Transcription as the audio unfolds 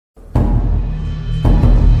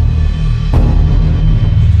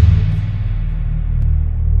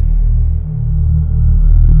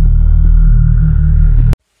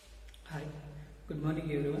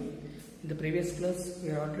previous class, we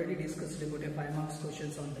have already discussed about a 5 marks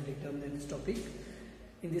questions on the determinants topic.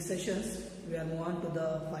 In these sessions, we are moving on to the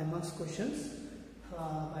 5 marks questions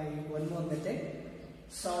by one more method.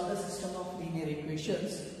 Solve the system of linear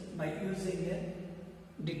equations by using a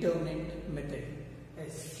determinant method.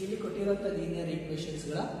 Yes, here the linear equations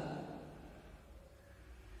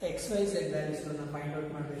x, y, z values find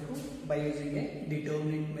out by using a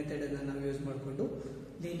determinant method and use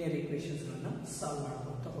linear equations solve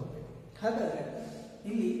ಹಾಗಾದ್ರೆ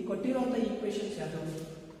ಇಲ್ಲಿ ಕೊಟ್ಟಿರುವಂತ equations ಯಾವುದು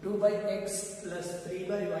 2 by x plus 3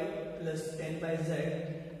 by y plus 10 by z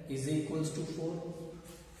is equals to 4,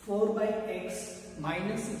 4 by x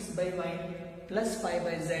minus 6 by y plus 5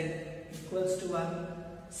 by z equals to 1,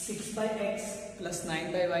 6 by x plus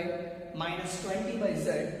 9 by y minus 20 by z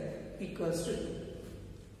equals to 2.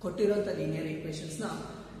 ಕೊಟ್ಟಿರುವಂತ linear equations ನ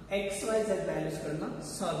x y z values ಗಳನ್ನ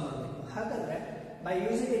solve ಮಾಡಬೇಕು. ಹಾಗಾದ್ರೆ by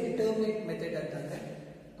using a determinant method ಅಂತಂದ್ರೆ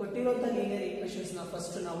ಕೊಟ್ಟಿರುವಂತ linear equations ನ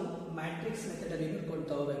first ನಾವು matrix method ಅಲ್ಲಿ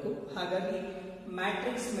ಬರ್ಕೊಳ್ತಾ ಹೋಗಬೇಕು. ಹಾಗಾಗಿ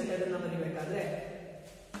ಮ್ಯಾಟ್ರಿಕ್ಸ್ ಮೆಥಡ್ ಅನ್ನು ಬರೆಯಬೇಕಾದ್ರೆ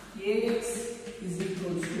ax is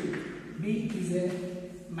equals to b is a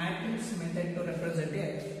matrix method to represent a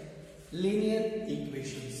linear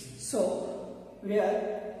equations. So where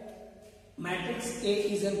matrix A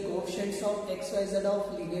is a coefficients of x y z of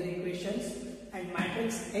linear equations and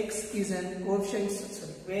matrix x is an coefficients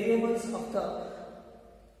variables of the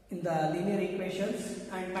in the linear equations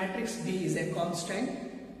and matrix B is a constant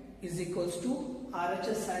is equals to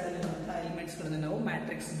RHS side alliruವಂತ elements ಗಳನ್ನು ನಾವು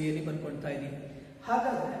matrix B ಅಲ್ಲಿ ಬರ್ಕೊಳ್ತಾ ಇದೀವಿ.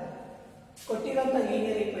 ಹಾಗಾದ್ರೆ ಕೊಟ್ಟಿರುವಂತ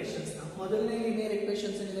linear equations ನ ಮೊದಲನೇ linear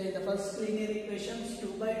equations ಏನಿದೆ the first linear equations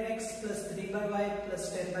 2 by x plus 3 by y plus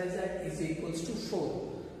 10 by z is equals to 4.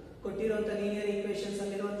 ಕೊಟ್ಟಿರುವಂತ linear equations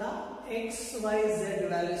ಅಲ್ಲಿರುವಂತ x y z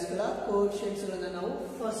values ಗಳ ಕೋಎಫಿಷಿಯಂಟ್ಸ್ ಗಳನ್ನು ನಾವು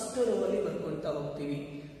ಫಸ್ಟ್ ರೋ ಅಲ್ಲಿ ಬರ್ಕೊಳ್ತಾ ಹೋಗ್ತೀವಿ.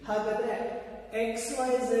 ಹಾಗಾದ್ರೆ x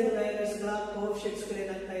y z values ಗಳ coefficients ಗಳು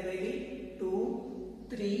ಏನಾಗ್ತಾ ಇದೆ ಇಲ್ಲಿ 2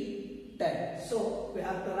 3 10. So we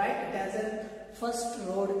have to write it as a first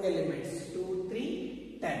row elements 2 3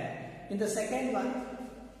 10. In the second one,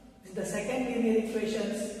 in the second linear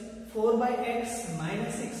equations 4 by x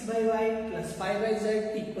minus 6 by y plus 5 by z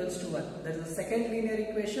equals to 1. That is the second linear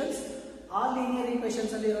equations. All linear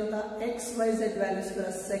equations ಅಲ್ಲಿ ಇರುವಂತ x y z values ಗಳ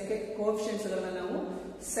second coefficients ಗಳನ್ನು ನಾವು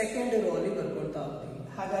second row ಅಲ್ಲಿ ಬರ್ಕೊಳ್ತಾ ಹೋಗ್ತೀವಿ.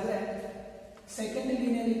 ಹಾಗಾದ್ರೆ second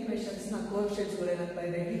linear equations na coefficients ಗಳು ಏನಾಗ್ತಾ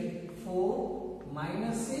ಇದೆ ಇಲ್ಲಿ 4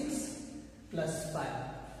 minus 6 plus 5.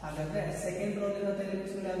 ಹಾಗಾದ್ರೆ second row ಇರೋ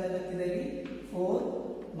ಎಲಿಮೆಂಟ್ಸ್ ಗಳು ಯಾವ್ದಾಗ್ತಿದೆ ಇಲ್ಲಿ 4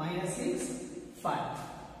 minus 6 5.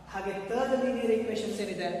 ಹಾಗೆ third linear equations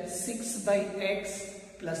ಏನಿದೆ 6 by x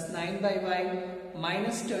plus 9 by y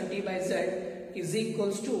minus 20 by z is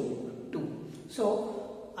equals to 2. So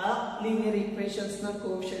ಆ linear equations na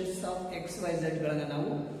coefficients of x y z ಗಳನ್ನ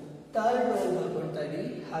ನಾವು third row ಬರ್ಕೊಳ್ತಾ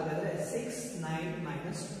ಇದೀವಿ. ಹಾಗಾದ್ರೆ 6 9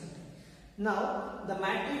 minus 20. Now the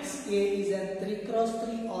matrix A is a 3 cross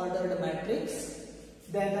 3 ordered matrix.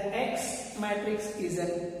 Then the x matrix is a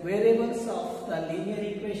variables of the linear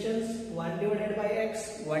equations 1 divided by x,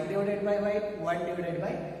 1 divided by y, 1 divided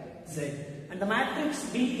by z. And the matrix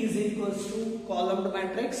B is equals to column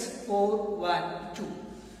matrix 4 1 2.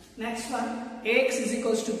 Next one, Ax is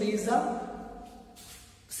equals to B is the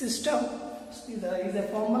system is a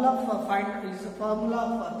formula for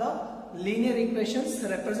the linear equations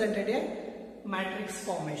represented a matrix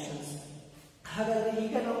formations. ಹಾಗಾದ್ರೆ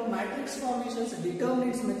ಈಗ ನಾವು matrix formations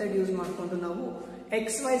determinants method use ಮಾಡಿಕೊಂಡು ನಾವು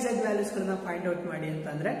X Y Z values ಗಳನ್ನ find out ಮಾಡಿ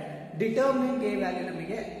ಅಂತಂದ್ರೆ determinant A value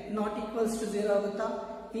ನಮಗೆ naught equals to 0 ಆಗುತ್ತಾ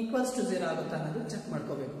ಈಕ್ವಲ್ಸ್ ಟು 0 ಆಗುತ್ತಾ ಅನ್ನೋದು ಚೆಕ್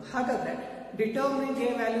ಮಾಡ್ಕೋಬೇಕು. ಹಾಗಾದ್ರೆ determinant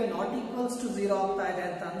A value naught equals to 0 ಆಗ್ತಾ ಇದೆ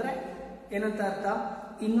ಅಂತ ಅಂದ್ರೆ ಏನಂತ ಅರ್ಥ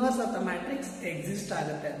inverse of the matrix exist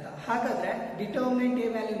ಆಗುತ್ತೆ ಅಂತ. ಹಾಗಾದ್ರೆ determinant A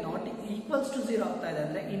value naught equals to 0 ಆಗ್ತಾ ಇದೆ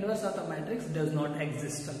ಅಂದ್ರೆ inverse of the matrix does not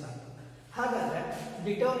exist ಅಂತ. ಹಾಗಾದ್ರೆ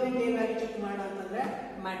ಡಿಟರ್ಮಿನೆಂಟ್ ಎ ವ್ಯಾಲ್ಯೂ ಚೆಕ್ ಮಾಡೋಣ ಅಂತಂದ್ರೆ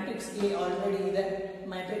ಮ್ಯಾಟ್ರಿಕ್ಸ್ ಎ ಆಲ್ರೆಡಿ ಇದೆ.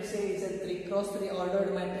 Matrix A is A 3 cross 3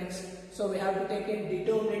 ordered matrix. So we have to take A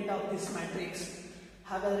determinant of this matrix.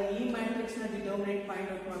 ಹಾಗಾದ್ರೆ ಈ matrix ನ determinant find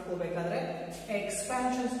out ಮಾಡ್ಕೋಬೇಕಾದ್ರೆ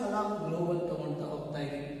ಎಕ್ಸ್ಪಾನ್ಷನ್ಸ್ along glow ಅಂತ ತಗೊಂತಾ ಹೋಗ್ತಾ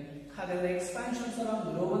ಇದೀವಿ. ಹಾಗಾದ್ರೆ ಎಕ್ಸ್ಪಾನ್ಷನ್ಸ್ ಅಲಾಂಗ್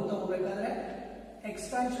ಗ್ಲೋ ಅಂತ ಹೋಗಬೇಕಾದ್ರೆ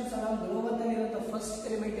ಎಕ್ಸ್ಪಾನ್ಷನ್ಸ್ ಅಲಾಂಗ್ ಗ್ಲೋ ಅಂತ ಇರುವಂತ ಫಸ್ಟ್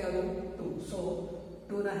ಎಲಿಮೆಂಟ್ ಯಾವುದು 2. ಸೊ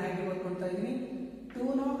 2 ನ ಹೇಗೆ ಬರ್ಕೊಳ್ತಾ ಇದೀನಿ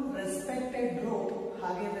 2 ನ ರೆಸ್ಪೆಕ್ಟೆಡ್ ರೋ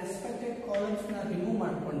ಹಾಗೆ ರೆಸ್ಪೆಕ್ಟೆಡ್ ಕಾಲಮ್ಸ್ ನ ರಿಮೂವ್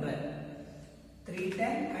ಮಾಡ್ಕೊಂಡ್ರೆ 3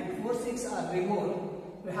 10 and 4 6 are removed.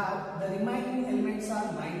 We have the remaining elements are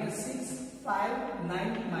minus 6 5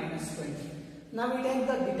 9 minus 20. Now we take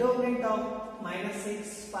the determinant of minus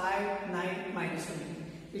 6 5 9 minus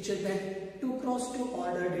 20. It should be 2 cross 2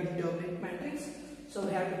 ordered determinant matrix. So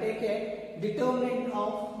we have to take a determinant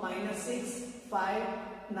of minus 6 5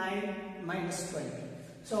 9 minus 20.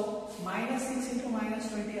 So minus 6 into minus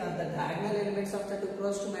 20 are the diagonal elements of the 2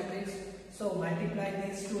 cross 2 matrix. So So multiply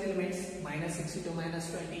these two elements, minus 6 into minus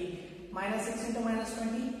 20. Minus 6 into minus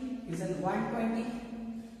 20 is an 120.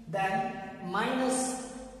 Then minus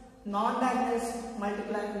non-diagonal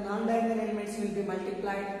elements will be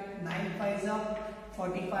multiplied. 9 5s are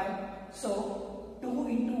 45. So 2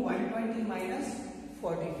 into 120 minus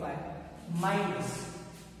 45 minus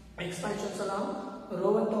expansions along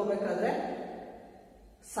row 1 ತಗೋಬೇಕಾದ್ರೆ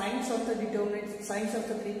signs of the determinants, signs of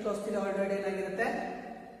the 3 cross 3 ordered ಏನಾಗಿರುತ್ತೆ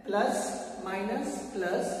plus minus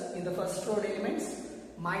plus in the first row elements,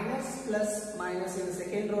 minus plus minus in the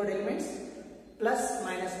second row elements, plus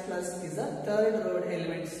minus plus is the third row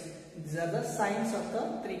elements. These are the signs of the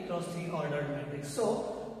 3 cross 3 ordered matrix. So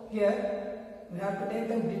here we have to take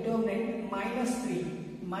the determinant minus 3.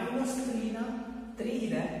 Minus 3 na 3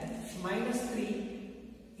 ide, minus 3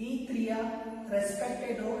 ಈ 3 ಯ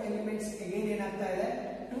respected row elements again ಏನಾಗ್ತಾ ಇದೆ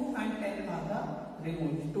 2 and 10 are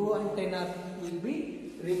removed. 2 and 10 will be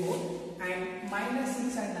removed and minus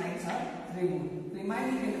 6 and 9 are removed.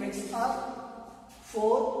 Remaining elements are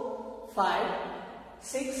 4, 5,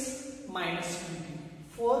 6 minus 20.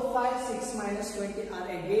 4, 5, 6 minus 20 are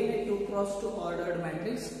again a 2 cross 2 ordered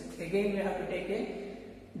matrix. Again we have to take a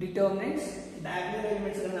determinants, diagonal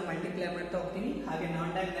elements ಗಳನ್ನ multiply ಮಾಡ್ತಾ ಹೋಗ್ತೀವಿ, ಹಾಗೆ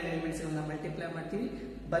ನಾನ್ diagonal elements ಗಳನ್ನ multiply ಮಾಡ್ತೀವಿ.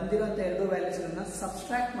 ಬಂದಿರುವಂತ ಎರಡು values ಗಳನ್ನ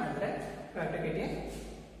subtract ಮಾಡಿದ್ರೆ we have to get a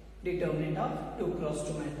determinant of 2 cross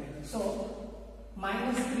 2 matrix. So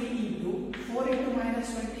minus 3 into 4 into minus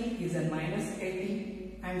 20 is a minus 80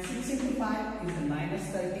 and 6 into 5 is a minus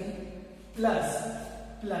 30 plus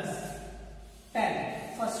 10.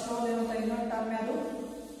 First row ಇರುತ್ತೆ ಇನ್ನೊಂದು ಟರ್ಮ್ ಯಾವುದು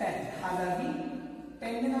 10. ಹಾಗಾಗಿ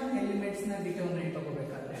 10 ನ ಎಲಿಮೆಂಟ್ಸ್ ನ ಡಿಟರ್ಮಿನೆಂಟ್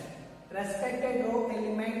ತಗೋಬೇಕಾದ್ರೆ respected rho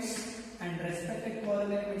elements and respected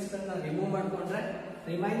column elements ಗಳನ್ನ remove ಮಾಡ್ಕೊಂಡ್ರೆ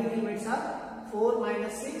remaining elements are 4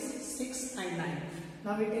 minus 6, 6 and 9.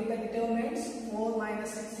 Now we take the determinants 4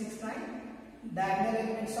 minus 6, 6, 9. Diagonal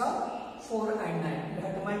elements are 4 and 9. We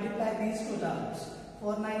have to multiply these two terms.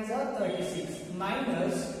 4 9s are 36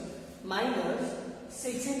 minus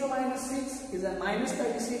 6 into minus 6 is a minus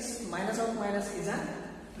 36, minus of minus is a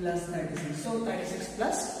plus 36. So 36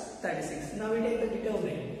 plus 36. Now we take the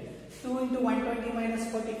determinant 2 into 120 minus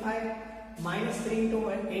 45 minus 3 into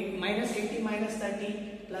 8 minus 80 minus 30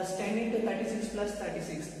 plus 10 into 36 plus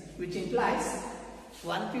 36, which implies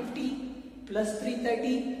 150 plus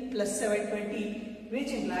 330 plus 720,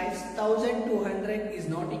 which implies 1200 is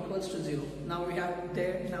not equals to 0. Now we have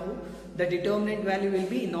there, now the determinant value will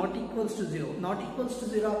be not equals to 0. Not equals to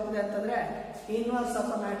 0 ಆಗ್ತದೆ ಅಂತಂದ್ರೆ inverse of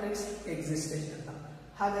the matrix existed ಅಂತ.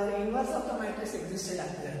 ಹಾಗಾದ್ರೆ inverse of the matrix existed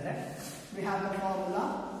ಆಗ್ತದೆ ಅಂದ್ರೆ we have the formula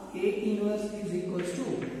A inverse is equals to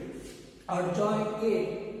adjoint A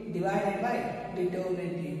divided by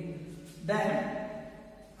determinant A. Then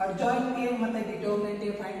adjoint A ಮತ್ತೆ determinant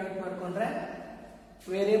A find out ಮಾಡ್ಕೊಂಡ್ರೆ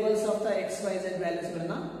variables of the x y z values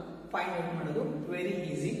ಗಳನ್ನ find out ಮಾಡೋದು very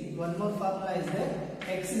easy. One more formula is there.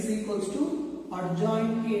 X is equals to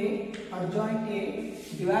adjoint A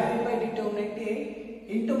divided by determinant A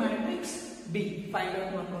into matrix B. Find out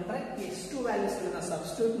ಮಾಡ್ಕೊಂಡ್ರೆ ಎಷ್ಟು values ಗಳನ್ನ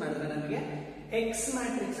substitute ಮಾಡಿದ್ರೆ ನಮಗೆ x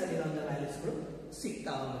matrix ಅಲ್ಲಿ ಇರುವಂತ values ಗಳು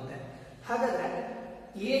ಸಿಗ್ತಾ ಹೋಗುತ್ತೆ. ಹಾಗಾದ್ರೆ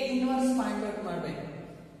A inverse find out ಮಾಡಬೇಕು.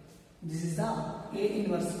 This is the A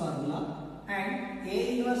inverse formula and A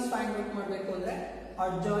inverse find out ಮಾಡಬೇಕು ಅಂದ್ರೆ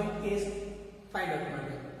adjoint A find out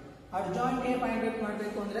ಮಾಡಬೇಕು. adjoint A find out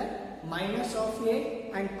ಮಾಡಬೇಕು ಅಂದ್ರೆ minus of A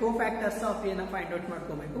and cofactors of A ನ find out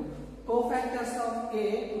ಮಾಡ್ಕೋಬೇಕು. cofactors of A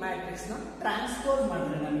matrix ನ transpose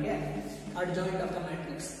ಮಾಡಿದ್ರೆ ನಮಗೆ adjoint of the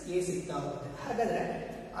matrix A ಸಿಗ್ತಾ ಹೋಗುತ್ತೆ. ಹಾಗಾದ್ರೆ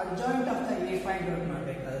adjoint of the A find out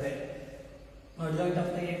ಮಾಡಬೇಕಾದ್ರೆ adjoint of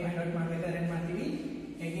the A find out ಮಾಡಬೇಕಾದ್ರೆ ಏನು ಮಾಡ್ತೀವಿ,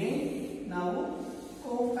 again ನಾವು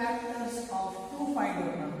cofactors of 2 find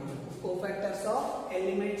out ಮಾಡಬೇಕು. cofactors of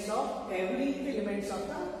elements of every elements of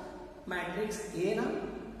the matrix A ನ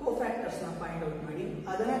cofactors ನ find out ಮಾಡಿ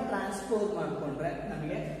ಅದನ್ನ ಟ್ರಾನ್ಸ್ಪೋಸ್ ಮಾಡ್ಕೊಂಡ್ರೆ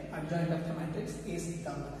ನಮಗೆ adjoint of the matrix A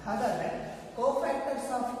ಸಿಗ್ತಾ ಹೋಗುತ್ತೆ. ಹಾಗಾದ್ರೆ cofactors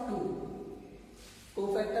of 2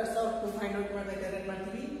 find out ಮಾಡಬೇಕಾದ್ರೆ ಏನು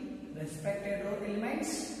ಮಾಡ್ತೀವಿ, respected row elements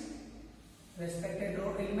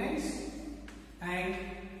and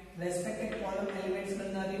respected column elements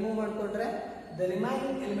ಗಳನ್ನ ರಿಮೂವ್ ಮಾಡ್ಕೊಂಡ್ರೆ the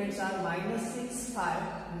remaining elements are minus 6, 5,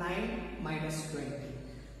 9, minus 20.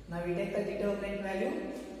 Now we take the determinant value.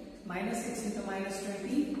 Minus 6 into minus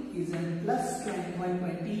 20 is a plus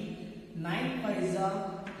 120. 9 5s are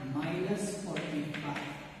minus 45.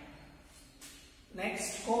 Next,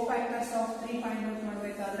 cofactors of 3 find out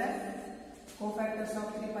ಮಾಡಬೇಕಾದ್ರೆ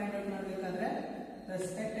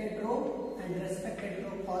respected row and respected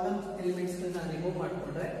row column elements ಗಳನ್ನ remove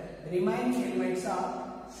ಮಾಡ್ಕೊಂಡ್ರೆ remaining elements are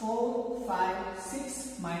 4, 5, 6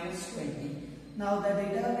 minus 20. Now the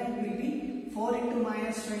determinant will be 4 into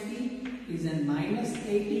minus 20 is a minus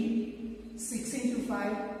 80. 6 into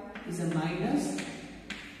 5 is a minus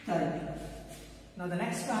 30. Now the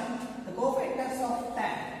next one, the cofactors of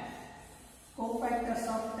 10. Cofactors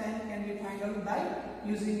of 10 can be found out by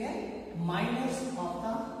using a minus of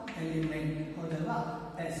the element.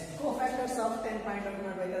 Yes. Cofactors of 10 find out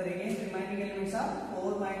ಮಾಡಬೇಕಾದ್ರೆ again remaining elements are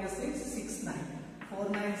 4 minus 6, 6, 9. 4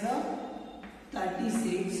 9s are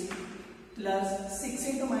 36 plus 6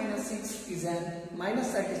 into minus 6 is an minus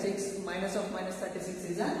 36. Minus of minus 36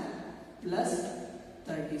 is an plus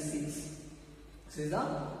 36. This is the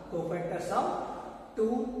cofactors of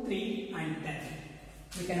 2, 3 and 10.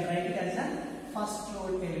 We can write it as a first row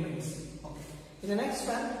elements. Okay. In the next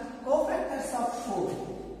one, cofactors of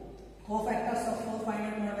 4. Cofactors of 4 find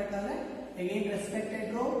out ಮಾಡಬೇಕಾದ್ರೆ again respected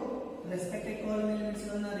row, respected column elements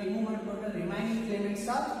ಅನ್ನು remove ಮಾಡಿಕೊಂಡ್ರೆ remaining elements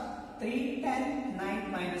are 3, 10,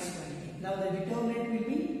 9, minus 20. Now the determinant will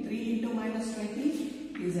be 3 into minus 20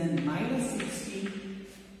 is a minus 60.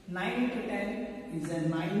 9 into 10 is a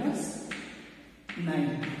minus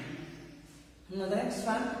 9. Now the next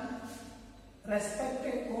one,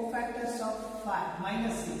 respected cofactors of 5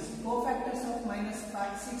 minus 6. Cofactors of minus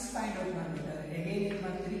 5, 6 find out ಮಾಡಬೇಕಾದ್ರೆ again in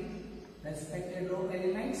 3 respected row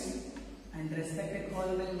elements and respected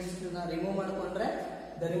column elements remove ಮಾಡಿಕೊಂಡ್ರೆ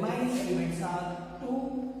the remaining elements are 2,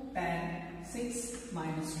 10, 6,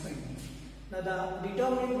 minus 20. Now the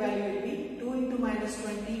determinant value will be 2 into minus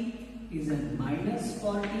 20 is a minus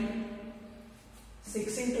 40.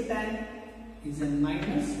 6 into 10 is a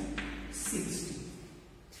minus 60.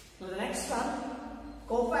 Now the next one,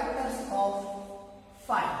 cofactors of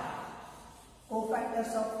 5.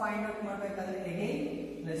 Cofactors of 5 find out ಮಾಡಬೇಕಾದ್ರೆ again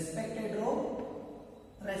respected row,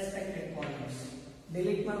 respected columns.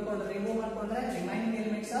 Delete ಮಾಡಿಕೊಂಡ್ರೆ remove ಮಾಡಿಕೊಂಡ್ರೆ remaining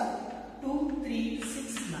elements are 2, 3,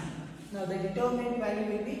 6, 9. Now the determinant value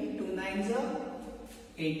will be 2 9s are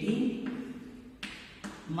 18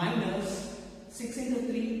 minus 6 into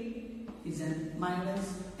 3 is a minus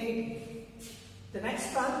 18. The next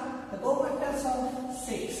one, the cofactors of 6.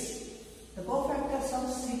 The cofactors of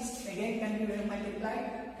 6 again can be multiplied,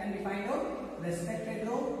 can be find out. Respected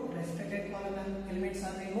row, respected column elements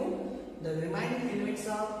are removed. The remaining elements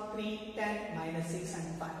are 3, 10, minus 6 and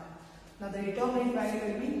 5. Now the determinant value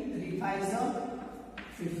will be 3 5s are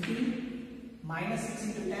 15 minus 6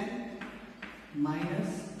 into 10 minus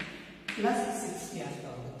plus 60 ಆಗ್ತಾ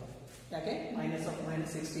ಹೋಗುತ್ತೆ. ಯಾಕೆ minus of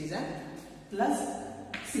minus 60 is a plus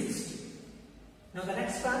 60. Now the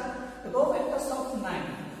next one, the cofactors of 9.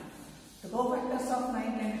 The cofactors of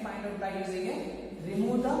 9 can be find out by using a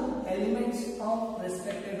remove the elements of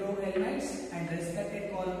respected row elements and respected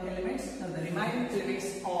column elements. Now the remaining elements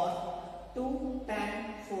are 2, 10,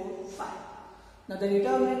 4, 5. Now the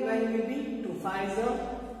determinant value will be 2 5s are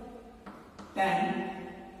 10,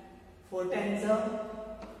 4 10s are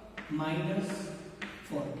minus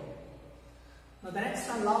 40. Now the next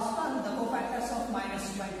one, last one, the cofactors of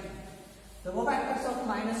minus 20. The cofactors of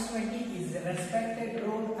minus 20 is respected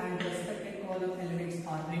row and respected column elements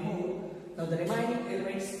are removed. Now the remaining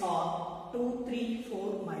elements are 2, 3,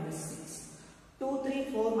 4, minus 6. 2, 3,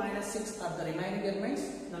 4, minus 6 are the remaining elements.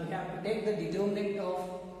 Now we have to take the determinant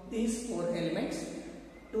of these 4 elements.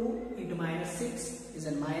 2 into minus 6 is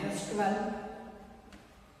a minus 12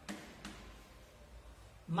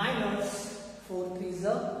 minus 4 3s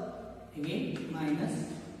are again minus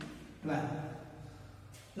 12.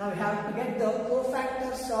 Now we have to get the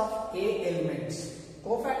cofactors of A elements.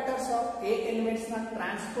 Cofactors of A elements na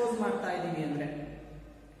transpose ಮಾಡ್ತಾ ಇದೀವಿ ಅಂದ್ರೆ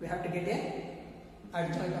we have to get a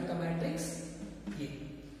adjoint of the matrix A.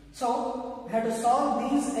 So we have to solve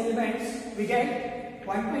these elements. We get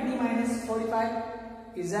 120 minus 45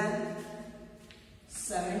 is an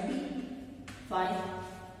 75.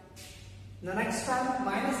 The next one,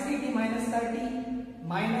 minus 80 minus 30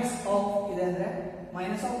 minus of idandre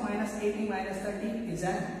minus of minus 80 minus 30 is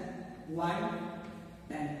an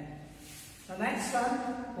 110. The next one,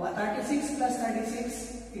 36 plus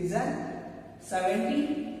 36 is an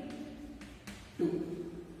 72.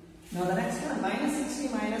 Now the next one, minus 60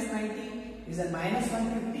 minus 90 is a minus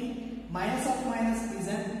 150. Minus of minus is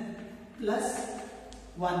a plus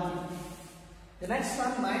 150. The next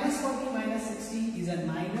one, minus 40 minus 60 is a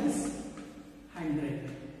minus 100.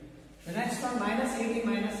 The next one, minus 80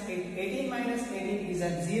 minus 18 minus 18 is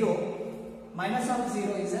a 0. Minus of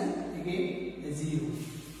 0 is a again a 0.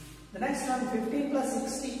 The next one, 15 plus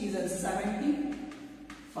 60 is a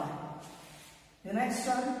 75. The next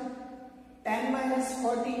one, 10 minus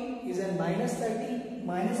 40 is a minus 30.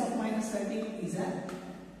 Minus of minus 30 is a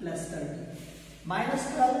plus 30. Minus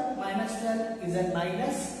 12 minus 12 is a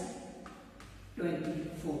minus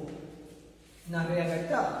 24. Now we have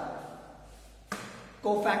got the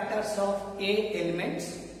cofactors of A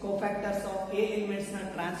elements cofactors of A elements na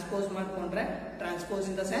transpose ಮಾಡ್ಕೊಂಡ್ರೆ, transpose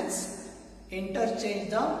in the sense interchange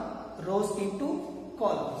the rows into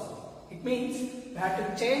columns. It means we have to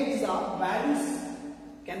change the values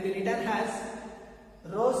can be written as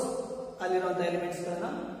rows ಅಲ್ಲಿರುವಂತಹ elements ಗಳನ್ನ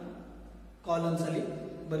columns ಅಲ್ಲಿ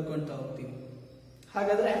ಬರ್ಕೊಂತಾ ಹೋಗ್ತೀವಿ.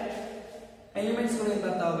 ಹಾಗಾದ್ರೆ elements ಗಳು ಏನು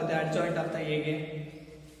ಬರ್ತಾ ಹೋಗುತ್ತೆ ಅಡ್ಜಾಯಿಂಟ್ ಆಫ್ ದ ಎ ಗೆ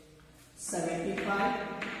 75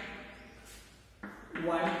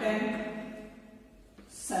 110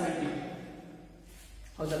 70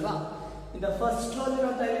 ಹೌದಲ್ವಾ. ಇನ್ ದ ಫಸ್ಟ್ ರೋ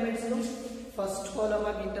ಇರುವಂತಹ ಎಲಿಮೆಂಟ್ಸ್ ಫಸ್ಟ್ ಕಾಲಮ್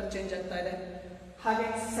ಆಗಿ ಇಂಟರ್ಚೇಂಜ್ ಆಗ್ತಾ ಇದೆ. ಹಾಗೆ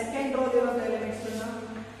ಸೆಕೆಂಡ್ ರೋ ಇರುವಂತಹ ಎಲಿಮೆಂಟ್ಸ್ ಗಳನ್ನ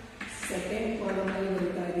ಸೆಕೆಂಡ್ ಕಾಲಮ್ ಅಲ್ಲಿ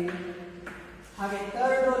ಬರೀತಾ ಇದೀವಿ. ಹಾಗೆ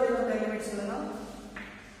ಥರ್ಡ್ ರೋ ಇರುವಂತಹ ಎಲಿಮೆಂಟ್ಸ್ ಗಳನ್ನ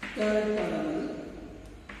ಥರ್ಡ್ ಕಾಲಮ್ ಅಲ್ಲಿ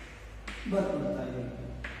ಬರ್ಕೊಳ್ತಾ ಇದೀವಿ.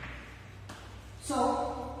 So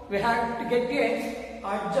we have to get the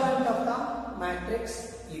adjoint of the matrix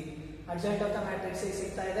E. Adjoint of the matrix E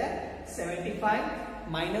ಸಿಗ್ತಾ ಇದೆ 75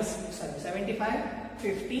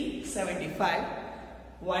 50 75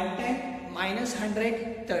 110 minus 100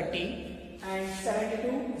 30 and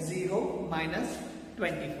 72 0 minus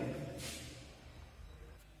 24.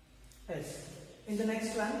 Yes. In the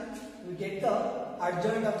next one we get the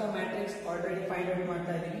adjoint of the matrix already find out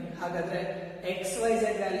ಮಾಡ್ತಾ ಇದೀವಿ. ಹಾಗಾದ್ರೆ x y z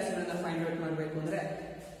values ಗಳನ್ನ find out ಮಾಡಬೇಕು ಅಂದ್ರೆ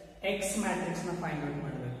x matrix ನ find out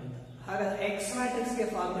ಮಾಡಬೇಕು ಅಂತ. ಹಾಗಾದ್ರೆ x ಮ್ಯಾಟ್ರಿಕ್ಸ್ ಗೆ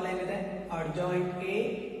ಫಾರ್ಮುಲಾ ಏನಿದೆ adjoint A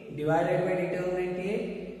divided by determinant A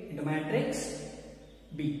into matrix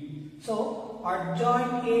B. So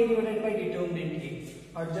adjoint A divided by determinant A,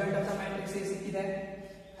 adjoint of the matrix A ಸಿಕ್ಕಿದೆ.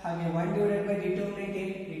 ಹಾಗೆ 1 divided by determinant A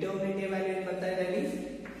value ಏನು ಬರ್ತಾ ಇದೆ ಅಲ್ಲಿ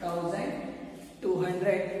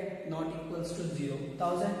 1200 not equals to 0.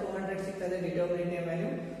 1200 ಸಿಗ್ತಾ ಇದೆ determinant A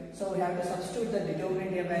value. So we have to substitute the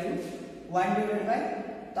determinant A value 1 divided by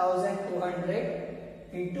 1200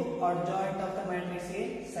 into adjoint of the matrix A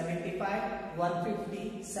 75 150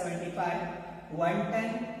 75 110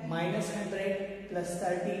 minus 100 plus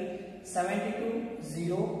 30 72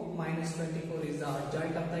 0 minus 24 is the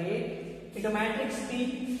adjoint of the A into matrix B.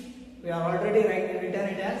 We are already written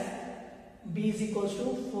it as B is equals to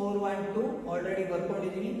 412 already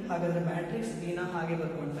ಬರ್ಕೊಂಡಿದೀನಿ. ಹಾಗಾದ್ರೆ matrix B ನ ಹಾಗೆ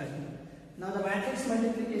ಬರ್ಕೊಂತಾ ಇದ್ದೀನಿ. Now the matrix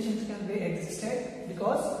multiplications can be existed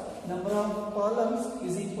because number of columns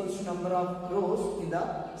is equals to number of rows in the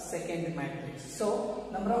second matrix. So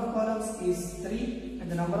number of columns is 3 and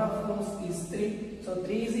the number of rows is 3. So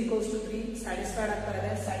 3 is equals to 3 satisfied ಆಗ್ತಾ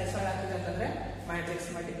ಇದೆ. satisfied ಆಗ್ತಿದೆ ಅಂತಂದ್ರೆ matrix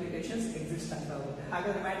multiplications exist ಆಗ್ತಾ ಹೋಗುತ್ತೆ.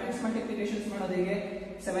 ಹಾಗಾದ್ರೆ matrix multiplications ಮಾಡೋದು ಹೇಗೆ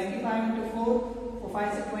 75 into 4 4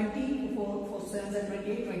 5 is 20 4 7 is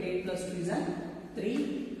 28 28 plus 2 is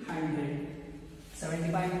 300.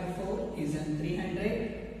 75 into 4 is 300.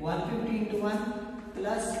 150 into 1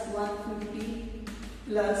 plus 150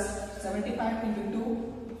 plus 75 into 2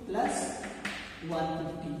 plus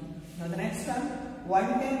 150. Now the next one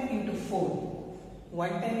 110 into 4.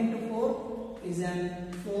 110 into 4 is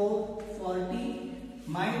 440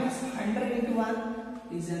 minus 100 into 1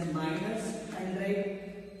 is minus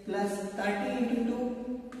 100 plus 30 into 2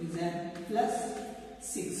 is plus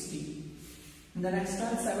 60. And the next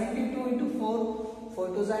one 72 into 4 4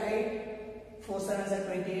 2s are 8 4 7s are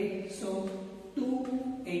 28 so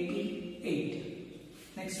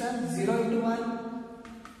 288. Next one 0 into 1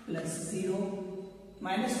 plus 0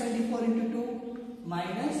 minus 24 into 2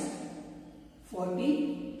 minus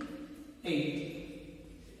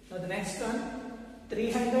 48. So the next one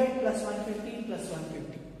 300 plus 150 plus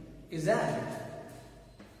 150 is that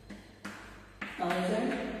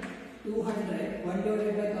 1200 1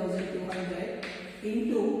 divided by 1200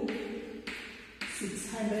 into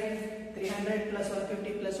 600 300 plus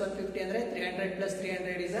 150 plus 150 andre 300 plus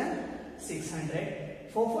 300 is 600.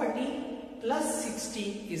 440 plus 60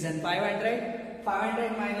 is 500.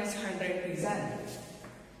 500 minus 100 is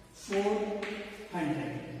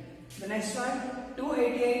 400. The next one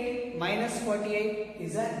 288 minus 48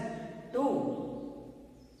 is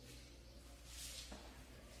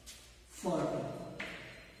 240.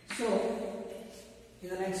 So in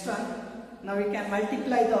the next one now we can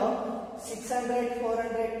multiply the 600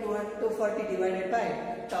 400 240 divided by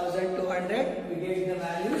 1200. We get the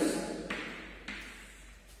values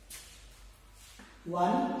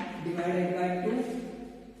 1 divided by 2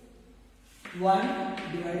 1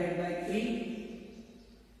 divided by 3.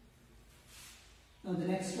 Now the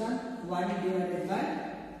next one 1 divided by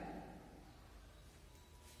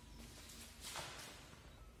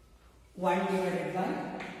 1 divided by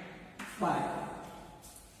 5.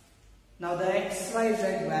 Now the xyz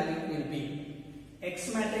value will be x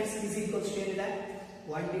matrix is equals to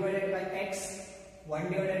 1 divided by x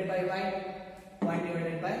 1 divided by y 1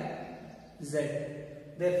 divided by z.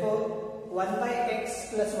 Therefore 1 by x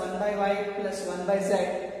plus 1 by y plus 1 by z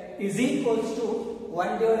is equals to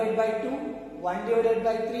 1 divided by 2, 1 divided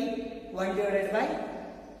by 3, 1 divided by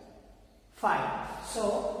 5. So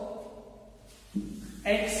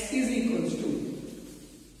x is equals to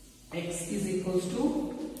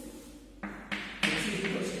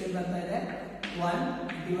 1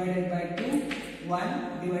 divided by 2,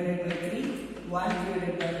 1 divided by 3, 1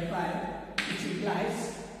 divided by 5, which implies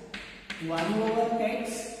 1 over x,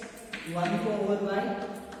 1 over y,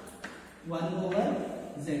 1 over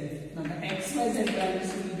z. Now the x, y, z values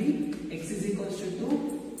will be x is equals to 2,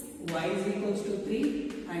 y is equals to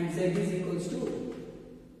 3, and z is equals to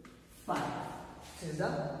 5. This is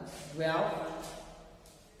the way of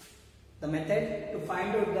the method to find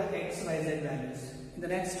out the x, y, z values. In the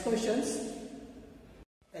next questions,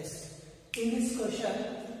 yes, in this question,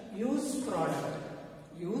 use product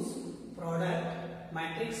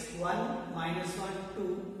matrix 1 minus 1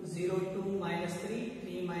 2 0 2 minus 3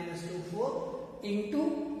 3 minus 2 4 into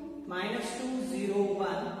minus 2 0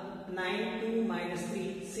 1 9 2 minus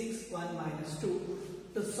 3 6 1 minus 2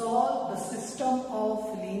 to solve the system of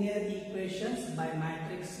linear equations by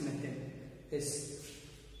matrix method. Yes.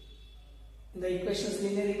 The equations,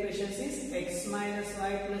 linear equations is x minus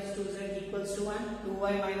y plus 2z equals to 1,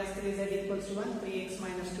 2y minus 3z equals to 1, 3x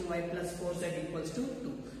minus 2y plus 4z equals to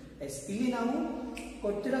 2. Yes, ಇಲ್ಲಿ ನಾವು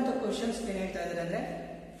ಕೊಟ್ಟಿರೋಂಥ questions ಏನು ಹೇಳ್ತಾ ಇದ್ದಾರೆ ಅಂದ್ರೆ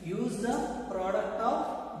use the product of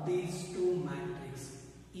these two matrix.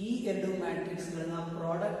 ಈ ಎರಡು matrix ಗಳನ್ನ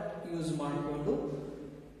product use ಮಾಡಿಕೊಂಡು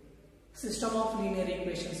ಸಿಸ್ಟಮ್ ಆಫ್ ಲೀನಿಯರ್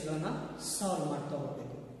ಈಕ್ವೇಶನ್ಸ್ ಗಳನ್ನ ಸಾಲ್ವ್ ಮಾಡ್ತಾ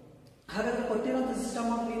ಹೋಗಬೇಕು. ಹಾಗಾದ್ರೆ ಕೊಟ್ಟಿರುವಂತಹ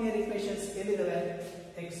system of linear equations ಎಲ್ಲಿದಾವೆ?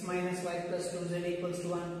 x minus y plus 2z equals to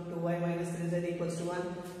 1, 2y minus 3z equals to 1,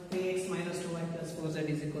 3x minus 2y plus 4z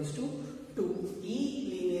is equals to 2. ಈ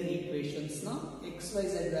linear equations ನ x, y,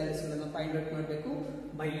 z values ಗಳನ್ನ find out ಮಾಡಬೇಕು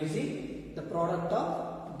by using the product of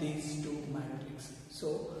these two matrix. So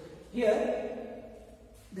here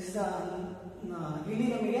this is the ಇಲ್ಲಿ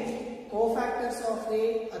ನಮಗೆ cofactors of A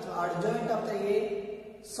ಅಥವಾ adjoint of the A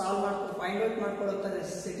solve ಮಾಡ್ಕೊಂಡು find out ಮಾಡ್ಕೊಳ್ಳೋ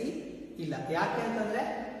necessity ಇಲ್ಲ. ಯಾಕೆ ಅಂತಂದ್ರೆ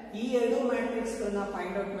ಈ ಎರಡು ಮ್ಯಾಟ್ರಿಕ್ಸ್ ಗಳನ್ನ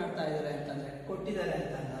ಫೈಂಡ್ ಔಟ್ ಮಾಡ್ತಾ ಇದ್ದಾರೆ ಅಂತಂದ್ರೆ ಕೊಟ್ಟಿದ್ದಾರೆ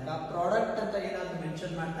ಅಂತ ಅಂದಾಗ ಪ್ರಾಡಕ್ಟ್ ಅಂತ ಏನಾದ್ರು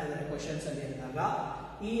ಮೆನ್ಷನ್ ಮಾಡ್ತಾ ಇದ್ದಾರೆ ಕ್ವಶನ್ಸ್ ಅಲ್ಲಿ ಅಂದಾಗ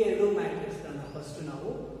ಈ ಎರಡು ಮ್ಯಾಟ್ರಿಕ್ಸ್ ಗಳನ್ನ ಫಸ್ಟ್ ನಾವು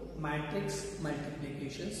ಮ್ಯಾಟ್ರಿಕ್ಸ್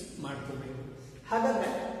ಮಲ್ಟಿಪ್ಲಿಕೇಶನ್ಸ್ ಮಾಡ್ಕೋಬೇಕು. ಹಾಗಾದ್ರೆ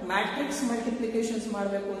ಮ್ಯಾಟ್ರಿಕ್ಸ್ ಮಲ್ಟಿಪ್ಲಿಕೇಶನ್ಸ್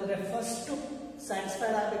ಮಾಡಬೇಕು ಅಂದ್ರೆ ಫಸ್ಟ್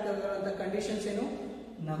ಸ್ಯಾಟಿಸ್ಫೈಡ್ ಆಗಬೇಕಾಗಿರುವಂತ ಕಂಡೀಷನ್ಸ್ ಏನು?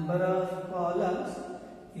 Number of columns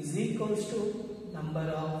is equals to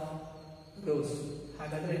number of rose.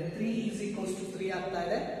 ಹಾಗಾದ್ರೆ 3 is equals to 3 ಆಗ್ತಾ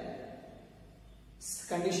ಇದೆ.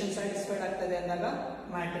 ಕಂಡೀಷನ್ ಸ್ಯಾಟಿಸ್ಫೈಡ್ ಆಗ್ತದೆ ಅಂದಾಗ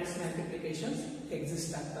ಮ್ಯಾಟ್ರಿಕ್ಸ್ ಮಲ್ಟಿಪ್ಲಿಕೇಶನ್ಸ್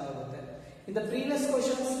ಎಕ್ಸಿಸ್ಟ್ ಆಗ್ತಾ ಹೋಗುತ್ತೆ. ಇನ್ ದ ಪ್ರೀವಿಯಸ್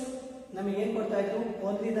ಕ್ವಶನ್ಸ್ ನಮಗೆ ಏನ್ ಕೊಡ್ತಾ ಇದ್ರು?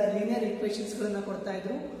 ಓನ್ಲಿ ದ ಲೀನಿಯರ್ ಈಕ್ವೇಶನ್ಸ್ ಗಳನ್ನ ಕೊಡ್ತಾ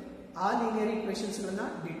ಇದ್ರು. ಆ ಲೀನಿಯರ್ ಈಕ್ವೇಶನ್ಸ್ ಗಳನ್ನ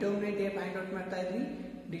ಡಿಟರ್ಮಿನೆಂಟ್ ಎ ಫೈಂಡ್ ಔಟ್ ಮಾಡ್ತಾ ಇದ್ವಿ.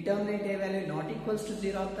 Determinant A value naught equals to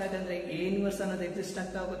 0 ಆಗ್ತಾ ಇದೆ ಅಂದ್ರೆ ಎ ಇನ್ವರ್ಸ್ ಅನ್ನೋದು ಎಕ್ಸಿಸ್ಟ್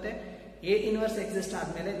ಆಗ್ತಾ ಹೋಗುತ್ತೆ. ಎ ಇನ್ವರ್ಸ್ ಎಕ್ಸಿಸ್ಟ್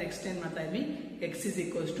ಆದ್ಮೇಲೆ ನೆಕ್ಸ್ಟ್ ಏನ್ ಮಾಡ್ತಾ ಇದ್ವಿ? X is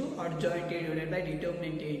equals to adjoint A divided by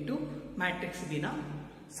determinant A into matrix B ನ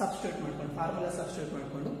ಸಬ್ಸ್ಟಿಟ್ಯೂಟ್ ಮಾಡ್ಕೊಂಡು ಫಾರ್ಮುಲಾ ಸಬ್ಸ್ಟಿಟ್ಯೂಟ್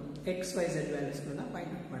ಮಾಡ್ಕೊಂಡು ಎಕ್ಸ್ ವೈ ಝೆಡ್ ವ್ಯಾಲ್ಯೂಸ್ ಗಳನ್ನ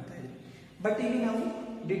ಫೈಂಡ್ ಔಟ್ ಮಾಡ್ತಾ ಇದ್ವಿ. ಬಟ್ ಇಲ್ಲಿ ನಾವು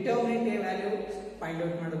determinant A value find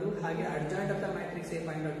out ಮಾಡೋದು ಹಾಗೆ adjoint of the matrix A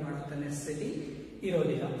find out ಮಾಡುವಂತ ನೆಸೆಸಿಟಿ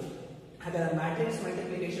ಇರೋದಿಲ್ಲ. ಹಾಗಾದ್ರೆ ಮ್ಯಾಟ್ರಿಕ್ಸ್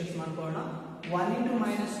ಮಲ್ಟಿಪ್ಲಿಕೇಶನ್ಸ್ ಮಾಡ್ಕೊಳ್ಳೋಣ. 1 into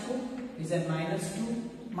minus 2 is a minus 2,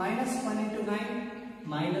 minus 1 into 9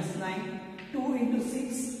 minus 9, 2 into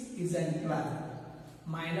 6 is a 12,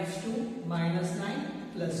 minus 2 minus 9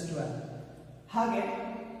 plus 12. ಹಾಗೆ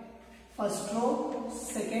ಫಸ್ಟ್ ರೋ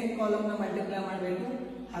ಸೆಕೆಂಡ್ ಕಾಲಮ್ ನ multiply ಮಾಡಬೇಕು.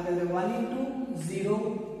 ಹಾಗಾದ್ರೆ 1 into 0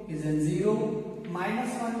 is a 0,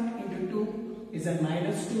 minus 1 into 2 is a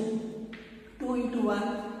minus 2, 2 into 1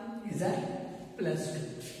 is a plus 2.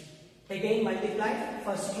 Again multiply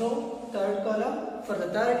first row, third column. For the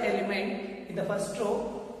third element in the first row,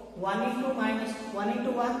 1 into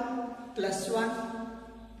 1 plus 1,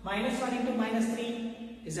 minus 1 into minus 3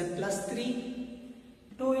 is a plus 3,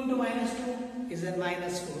 2 into minus 2 is a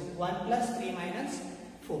minus 4, 1 plus 3 minus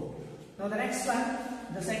 4. Now the next one,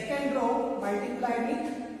 the second row multiplied with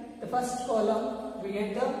the first column, we get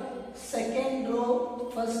the second row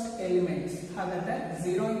first elements. However,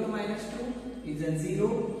 0 into minus 2 is a 0,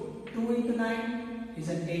 2 into 9 is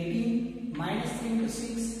an 18, minus 3 into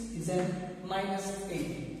 6 is a minus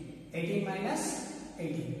 18, 18 minus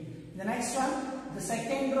 18. The next one, the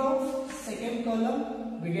second row, second column,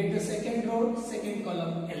 we get the second row, second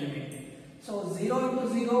column element. So 0 into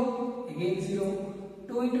 0, again 0,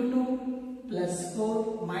 2 into 2, plus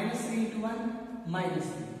 4, minus 3 into 1, minus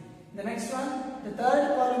 3. The next one, the third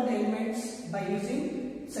column elements by using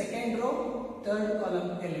second row, third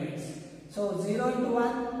column elements. So 0 into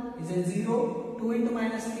 1 is a 0, 2 into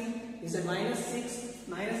minus 3 is a minus 6,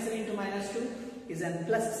 minus 3 into minus 2 is a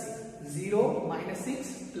plus 6, 0, minus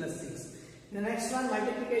 6, plus 6. The next one,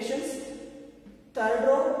 multiplications, third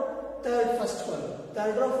row, third first column.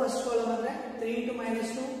 Third row first column andre 3 into minus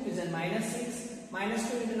 2 is a minus 6. Minus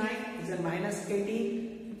 2 into 9 is a minus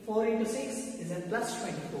 18. 4 into 6 is a plus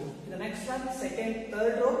 24. The next one,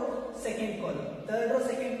 third row, second column. Third row,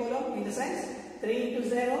 second column in the sense 3 into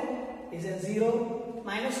 0 is a 0.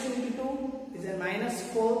 Minus 2 into 2 is a minus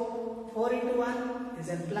 4. 4 into 1 is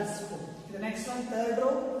a plus 4. The next one, third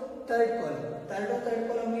row, third column. Third row, third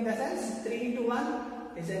column in the sense 3 into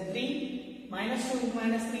 1 is a 3. Minus 2 into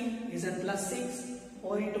minus 3 is a plus 6.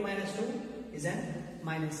 4 into minus 2 is a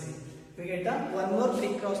minus 8. We get the one more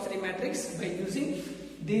 3 cross 3 matrix by using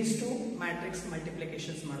these two matrix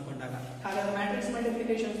multiplications ಮಾಡ್ಕೊಂಡಾಗ. ಹಾಗಾದ್ರೆ matrix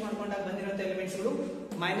multiplications ಮಾಡ್ಕೊಂಡಾಗ ಬಂದಿರೋ elements ಗಳು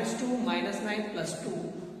 -2 -9 +2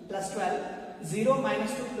 +12 0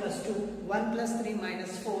 -2 +2 1 +3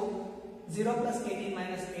 -4 0 +18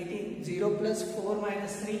 -18 0 +4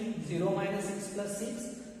 -3 0 -6 +6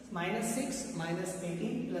 -6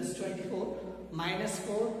 -18 +24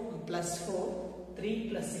 -4 +4 3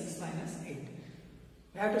 +6 -8.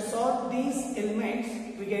 We have to sort these elements.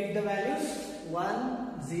 We get the values 1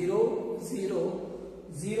 0 0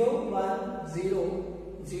 0 1 0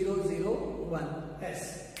 0 0 1. Yes,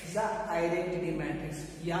 is the identity matrix.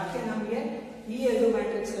 ಯಾಕೆ ನಮಗೆ ಈ ಎರಡು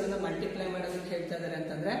matrix ಗಳನ್ನ ಮಲ್ಟಿಪ್ಲೈ ಮಾಡೋದಕ್ಕೆ ಹೇಳ್ತಾ ಇದ್ದಾರೆ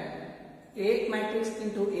ಅಂತಂದ್ರೆ A matrix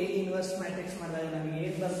into A inverse matrix ಮಾಡಿದಾಗ ನಮಗೆ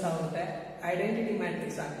ಏನು ಬರ್ತಾ ಹೋಗುತ್ತೆ ಐಡೆಂಟಿಟಿ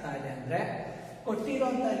ಮ್ಯಾಟ್ರಿಕ್ಸ್ ಆಗ್ತಾ ಇದೆ ಅಂದ್ರೆ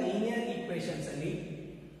ಕೊಟ್ಟಿರುವಂತ ಲೀನಿಯರ್ ಈಕ್ವೇಷನ್ಸ್ ಅಲ್ಲಿ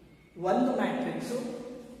ಒಂದು ಮ್ಯಾಟ್ರಿಕ್ಸ್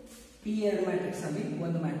ಈ ಎರಡು ಮ್ಯಾಟ್ರಿಕ್ಸ್ ಅಲ್ಲಿ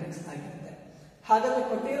ಒಂದು ಮ್ಯಾಟ್ರಿಕ್ಸ್ ಆಗಿರುತ್ತೆ. ಹಾಗಾದ್ರೆ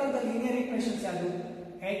ಕೊಟ್ಟಿರುವಂತ ಲೀನಿಯರ್ ಈಕ್ವೇಷನ್ಸ್ ಯಾವುದು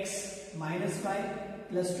x minus 5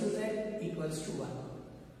 plus 2z equals to 1,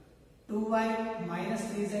 2y minus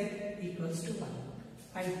 3z equals to 1,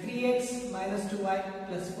 and 3x minus 2y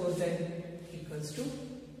plus 4z equals to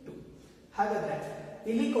 2. ಹಾಗಾದ್ರೆ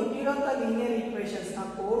ಇಲ್ಲಿ ಕೊಟ್ಟಿರುವಂತ ಲೀನಿಯರ್ ಈಕ್ವೇಷನ್ಸ್ ನ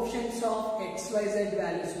coefficients of x y z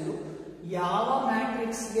values ಗಳು ಯಾವ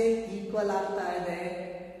ಮ್ಯಾಟ್ರಿಕ್ಸ್ ಗೆ equal ಆಗ್ತಾ ಇದೆ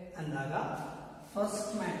ಅಂದಾಗ ಫಸ್ಟ್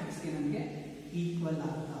ಮ್ಯಾಟ್ರಿಕ್ಸ್ ಗೆ ನಮಗೆ ಈಕ್ವಲ್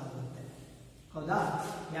ಆಗ್ತಾ ಹೋಗುತ್ತೆ. ಹೌದಾ?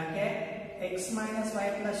 ಯಾಕೆ x minus y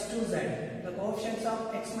plus 2z, the coefficients of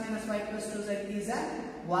x minus y plus 2z is a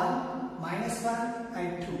 1 minus 1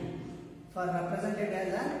 and 2 for represented as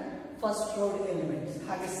a first row elements.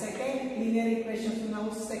 ಹಾಗೆ second linear equation ನಾವು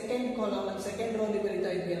second column and second row ಅಲ್ಲಿ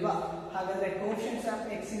ಬರೀತಾ ಇದ್ವಿ ಅಲ್ವಾ? ಹಾಗಾದ್ರೆ coefficients of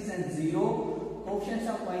x is a 0, coefficients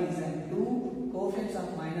of y is a 2, coefficients of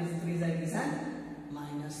minus 3z is a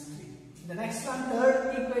minus 3. The next one, third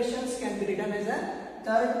equations can be written as a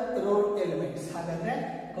third row elements. ಹಾಗಾದ್ರೆ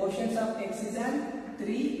coefficients of x is an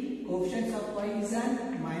 3, coefficients of y is an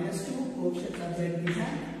minus 2, coefficients of z is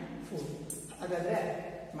an 4. ಹಾಗಾದ್ರೆ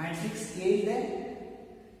matrix A ಇದೆ.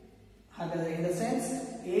 ಹಾಗಾದ್ರೆ in the sense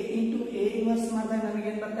A into A inverse ಮಾಡಿದಾಗ ನಮಗೆ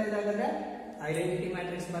ಏನು ಬರ್ತಾ ಇದೆ ಹಾಗಾದ್ರೆ ಐಡೆಂಟಿಟಿ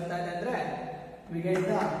ಮ್ಯಾಟ್ರಿಕ್ಸ್ ಬರ್ತಾ ಇದೆ ಅಂದ್ರೆ we get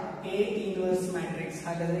the A inverse matrix.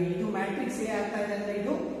 ಹಾಗಾದ್ರೆ ಇದು matrix A ಆಗ್ತಾ ಇದೆ ಅಂದ್ರೆ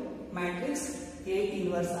ಇದು matrix A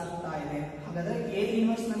inverse ಆಗ್ತಾ ಇದೆ. ಹಾಗಾದ್ರೆ A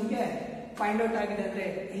inverse ನಮಗೆ ಫೈಂಡ್ ಔಟ್ ಆಗಿದೆ ಅಂದ್ರೆ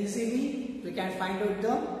easily we can find out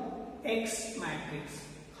the x matrix.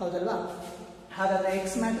 ಹೌದಲ್ವಾ? ಹಾಗಾದ್ರೆ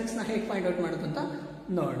x matrix ನ ಹೇಗೆ ಫೈಂಡ್ ಔಟ್ ಮಾಡೋದು ಅಂತ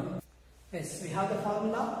ನೋಡೋಣ. Yes, we have the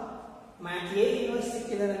formula. A inverse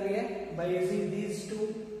ಸಿಕ್ಕಿದೆ ನಮಗೆ by using these two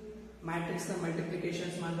matrix ನ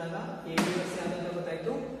multiplications ಮಾಡಿದಾಗ A inverse ಯಾವುದು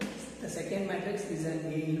ಗೊತ್ತಾಯ್ತು. The second matrix is an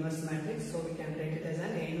A inverse matrix, so we can write it as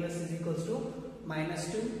an A inverse is equals to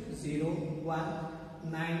 -2 0 1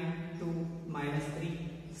 9 2 -3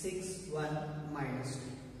 6 1 -2.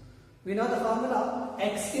 We know the formula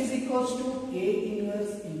x is equals to A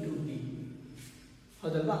inverse into B.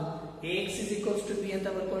 ಹೌದಲ್ವಾ? Ax is equals to B ಅಂತ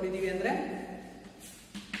ಬರ್ಕೊಂಡಿದೀವಿ ಅಂದ್ರೆ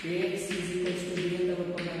Ax is equals to B ಅಂತ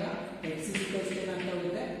ಬರ್ಕೊಂಡಾಗ x is equals to ಅಂತ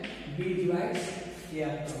ಆಗುತ್ತೆ B divides A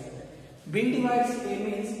ಅಂತ ಆಗುತ್ತೆ. B divides A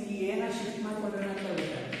means ಈ A ನ ಶಿಫ್ಟ್ ಮಾಡ್ಕೊಂಡ್ರೆ ಅಂತ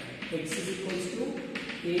ಆಗುತ್ತೆ x is equals to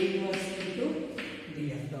A inverse into B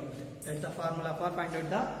ಅಂತ ಆಗುತ್ತೆ. That's the formula for find out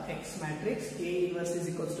the x matrix. A inverse is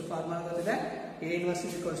equals to formula ಗೊತ್ತಿದೆ. A inverse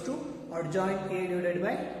is equals to adjoint A divided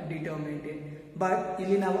by determinant A. But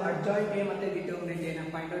ಇಲ್ಲಿ ನಾವು adjoint A ಮತ್ತೆ determinant A ನ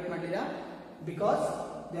find out ಮಾಡಿಲ್ಲ because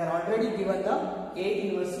they are already given the A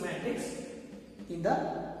inverse matrix in the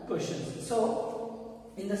questions. So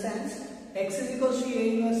in the sense x is equals to A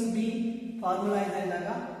inverse B formula ಇದ್ದಾಗ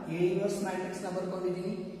A inverse matrix ನ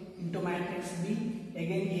ಬರ್ಕೊಂಡಿದ್ದೀನಿ into matrix B.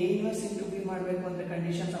 Again A inverse into B ಮಾಡಬೇಕು ಅಂದ್ರೆ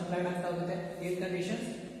conditions applied ಆಗ್ತಾ ಹೋಗುತ್ತೆ. ಏನ್ conditions?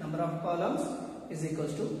 Number of columns is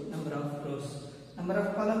equals to number of rows. Number of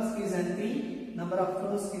columns is an 3, number of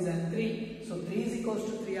rows is an 3. So 3 is equals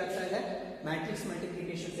to 3 ಆಗ್ತಾ ಇದೆ. Matrix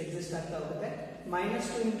multiplications exist ಆಗ್ತಾ ಹೋಗುತ್ತೆ.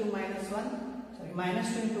 -2 into -1, sorry,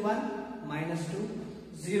 -2 into 1 -2,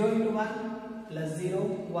 0 into 1 plus 0,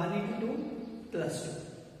 1 into 2 plus 2.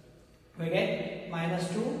 We get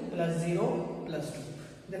 -2 plus 0 plus 2.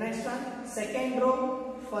 The next one, second row,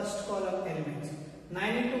 first column elements.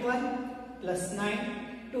 9 into 1 plus 9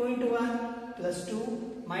 2 into 1 plus 2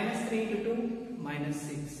 minus 3 into 2 minus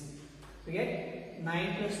 6. We get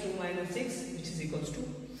 9 plus 2 minus 6 which is equals to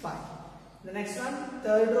 5. The next one,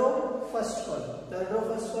 third row, first column. Third row,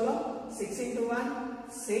 first column, 6 into 1,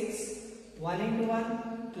 6, 1 into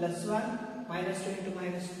 1, plus 1, minus 2 into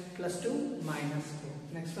minus plus 2, minus 4.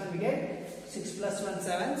 Next one we get 6 plus 1,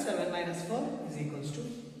 7, 7 minus 4 is equals to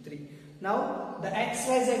 3. Now the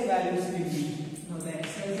xyz values will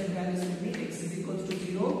be, x is equals to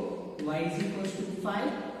 0, y is equals to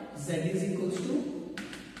 5, z is equals to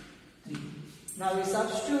 3. Now we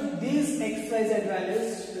substitute these xyz values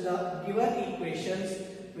to the given equations,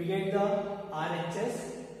 we get the RHS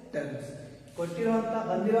terms.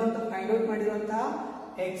 Find out ಮಾಡಿರುವಂತಹ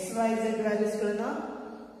xyz values ಗಳನ್ನ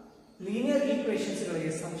linear equations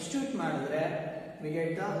ಗಳಿಗೆ substitute ಮಾಡಿದ್ರೆ we get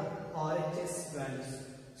the RHS values.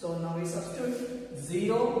 So now we substitute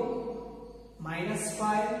 0 minus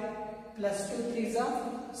 5 plus 2 3s are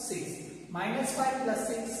 6, minus 5 plus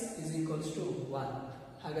 6 is equals to 1.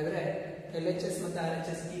 ಹಾಗಾದ್ರೆ LHS ಮತ್ತು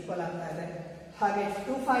RHS equal ಆಗ್ತಾ ಇದೆ. ಹಾಗೆ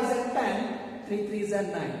 2 5s are 10, 3 3s are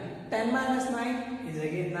 9, 10 minus 9 is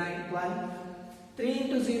again 9, 1, 3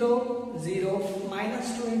 into 0 0, minus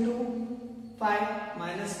 2 into 5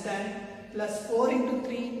 minus 10, plus 4 into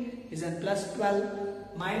 3 is a plus 12,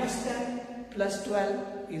 minus 10 plus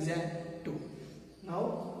 12 is a 2. Now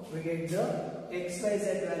we get the xyz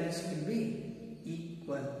values will be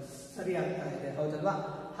equal. ಸರಿ ಆಗ್ತಾ ಇದೆ ಹೌದಲ್ವಾ?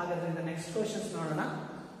 ಹಾಗಾದ್ರೆ the next questions ನೋಡೋಣ.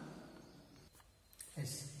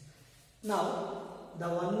 Yes. Now the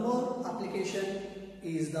one more application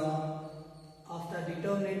is the of the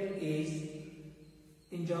determinant is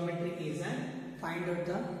in geometry is and find out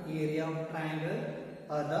the area of triangle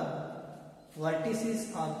or the vertices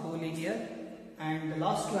are collinear, and the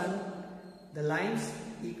last one the lines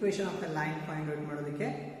equation of a line find out ಮಾಡೋದಕ್ಕೆ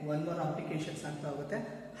one more applications ಆಗ್ತಾ ಹೋಗುತ್ತೆ.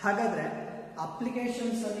 ಹಾಗಾದ್ರೆ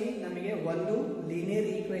applications ಅಲ್ಲಿ ನಮಗೆ ಒಂದು linear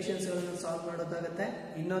equations ಗಳನ್ನು solve ಮಾಡೋದಾಗುತ್ತೆ,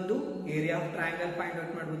 ಇನ್ನೊಂದು area of triangle find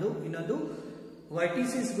out ಮಾಡಬಹುದು, ಇನ್ನೊಂದು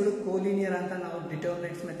ವರ್ಟಿಸಿಸ್ ಗಳು ಕೋಲಿನಿಯರ್ ಅಂತ ನಾವು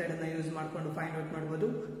ಡಿಟರ್ಮಿನೆಂಟ್ಸ್ ಮೆಥಡ್ ಅನ್ನು ಯೂಸ್ ಮಾಡಿಕೊಂಡು ಫೈಂಡ್ ಔಟ್ ಮಾಡಬಹುದು.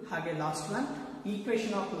 ಹಾಗೆ last one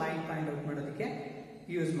equation of line find out ಮಾಡೋದಕ್ಕೆ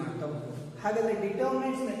ಯೂಸ್ ಮಾಡ್ತಾ ಹೋಗ್ಬೋದು. ಹಾಗಾದ್ರೆ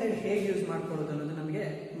ಡಿಟರ್ಮಿನೆಂಟ್ಸ್ ಮೆಥಡ್ ಹೇಗೆ ಯೂಸ್ ಮಾಡ್ಕೊಳ್ಳೋದು ಅನ್ನೋದು ನಮಗೆ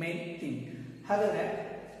ಮೇನ್ ಥಿಂಗ್. ಹಾಗಾದ್ರೆ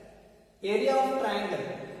area of triangle,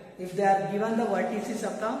 if they are given the vertices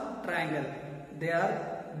of the triangle, they are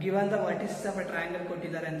given the vertices of a triangle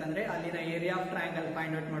ಕೊಟ್ಟಿದ್ದಾರೆ ಅಂತಂದ್ರೆ ಅಲ್ಲಿನ area of triangle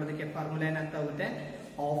find out ಮಾಡೋದಕ್ಕೆ ಫಾರ್ಮುಲಾ ಏನಾಗ್ತಾ ಹೋಗುತ್ತೆ,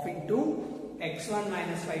 of into x1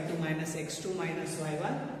 minus y2 minus x2 minus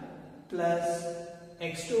y1 plus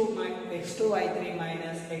x2 y3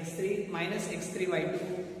 minus x3 y2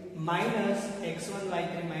 minus x1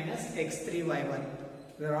 y3 minus x3 y1.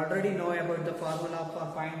 We already know about the formula for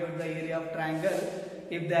find out the area of triangle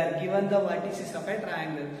if they are given the vertices of a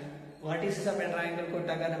triangle. Vertices of a triangle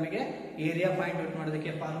ಕೊಟ್ಟಾಗ ನಮಗೆ area find out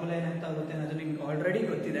ಮಾಡೋದಕ್ಕೆ formula ಏನಂತ ಆಗುತ್ತೆ ಅನ್ನೋದು ನಿಮ್ಗೆ already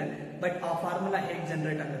ಗೊತ್ತಿದೆ. But ಆ formula ಹೇಗೆ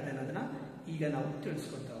ಜನರೇಟ್ ಆಗುತ್ತೆ ಅನ್ನೋದನ್ನ ಈಗ ನಾವು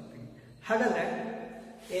ತಿಳಿಸ್ಕೊಡ್ತಾ ಹೋಗ್ತೀವಿ. ಹಾಗಾದ್ರೆ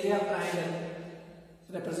ಏರಿಯಾ ಆಫ್ ಟ್ರಯಾಂಗಲ್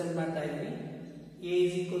ರೆಪ್ರೆಸೆಂಟ್ ಮಾಡ್ತಾ ಇದ್ದೀವಿ. A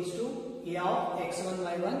is equals to A of x1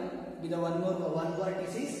 y1 with the one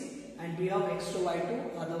vertices, and B of x2 y2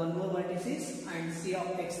 are the one more vertices, and C of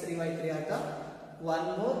x3 y3 are the one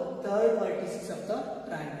more third vertices of the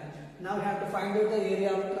triangle. Now we have to find out the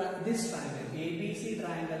area of this triangle. ABC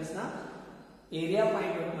triangles na area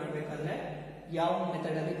find out ಮಾಡಬೇಕಾದ್ರೆ ಯಾವ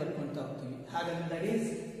method ಅಲ್ಲಿ ಬರ್ಕೊಂತ ಹೋಗ್ತೀವಿ. ಹಾಗಾದ್ರೆ that is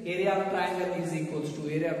area of triangle is equals to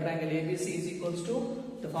area of triangle ABC is equals to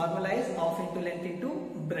the formula is half into length into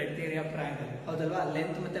breadth area of triangle. ಹೌದಲ್ವಾ?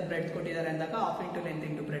 Length ಮತ್ತೆ breadth ಕೊಟ್ಟಿದ್ದಾರೆ ಅಂದಾಗ half into length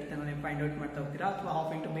into breadth ಅನ್ನು ನೀವು find out ಮಾಡ್ತಾ ಹೋಗ್ತೀರಾ, ಅಥವಾ half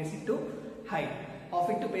into base into height. half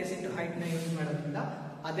into base into height ನ ಯೂಸ್ ಮಾಡೋದ್ರಿಂದ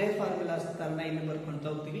ಅದೇ ಫಾರ್ಮುಲಾಸ್ ತರನ ಇಲ್ಲಿ ಬರ್ಕೊಂತ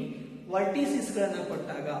ಹೋಗ್ತೀವಿ. ವರ್ಟಿಸಿಸ್ ಗಳನ್ನ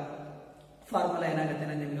ಕೊಟ್ಟಾಗ ಫಾರ್ಮುಲಾ ಏನಾಗುತ್ತೆ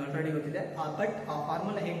ಅನ್ನೋದು ನಿಮಗೆ ಆಲ್ರೆಡಿ ಗೊತ್ತಿದೆ, ಬಟ್ ಆ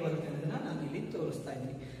ಫಾರ್ಮುಲಾ ಹೇಗೆ ಬರುತ್ತೆ ಅನ್ನೋದನ್ನ ನಾನು ಇಲ್ಲಿ ತೋರಿಸ್ತಾ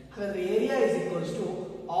ಇದ್ದೀನಿ. ಹಾಗಾದ್ರೆ area is equals to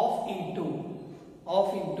half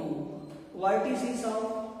into vertices of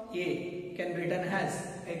A can be written as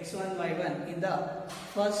x1 y1 in the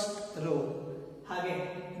first row. ಹಾಗೆ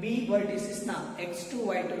B vertices ನ x2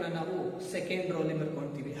 y2 ನ ನಾವು ಸೆಕೆಂಡ್ ರೋ ಅಲ್ಲಿ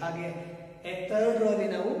ಬರ್ಕೊಂತೀವಿ. ಹಾಗೆ ಥರ್ಡ್ ರೋ ಅಲ್ಲಿ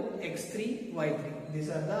ನಾವು x3 y3.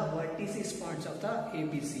 These are the vertices points of the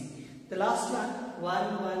ABC. The last one 1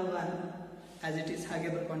 1 1 as it is ಹಾಗೆ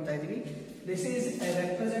ಬರ್ಕೊಂತಾ ಇದೀವಿ. This is a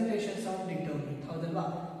representation of determinant. ಹೌದಲ್ವಾ?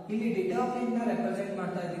 ಇಲ್ಲಿ ಡಿಟರ್ಮಿನೆಂಟ್ ನ ರೆಪ್ರೆಸೆಂಟ್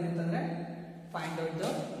ಮಾಡ್ತಾ ಇದೀವಿ ಅಂತಂದ್ರೆ find out the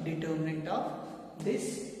determinant of this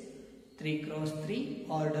 3 cross 3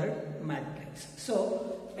 ordered matrix. So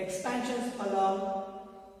expansions along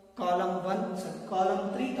column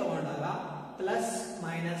 3 ತಗೊಂಡಾಗ plus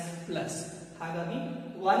minus plus, ಹಾಗಾಗಿ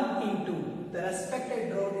 1 into the respected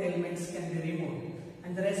row elements can be removed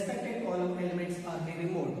and the respected column elements are be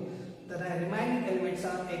removed. The remaining elements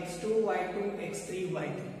are x2 y2 x3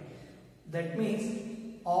 y3. That means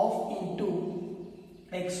half into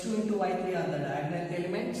x2 into y3 are the diagonal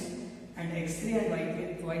elements, and x3 and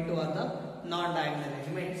y2 are the non-diagonal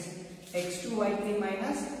elements. x2 y3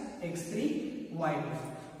 minus x3 y2.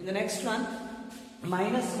 In the next one,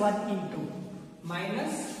 minus 1 into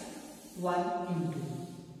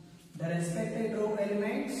the respective row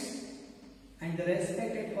elements and the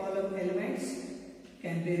respective column elements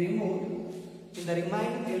can be removed. In the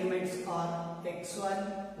remaining elements are x1,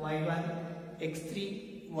 y1, x3,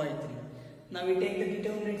 y3. Now we take the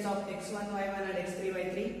determinants of x1, y1 and x3,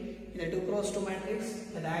 y3. In the 2 cross 2 matrix,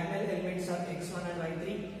 the diagonal elements are x1 and y3,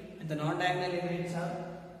 and the non-diagonal elements are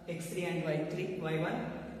x3 and y1.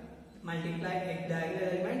 Multiply diagonal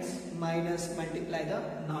elements minus multiply the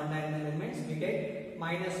non-diagonal elements. We get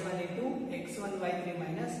minus 1 into x1, y3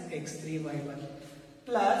 minus x3, y1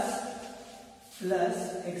 plus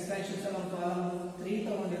expansion from column 3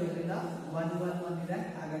 ತಗೊಂಡಿರೋದ್ರಿಂದ 1 1 1 ಇದೆ,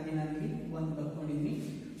 ಹಾಗಾಗಿ ನಾನು ಇಲ್ಲಿ 1 ಬರ್ಕೊಂಡಿದ್ದೀನಿ.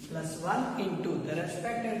 Plus 1 into the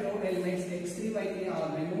respective row elements x3 y3 are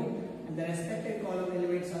removed, and the respective column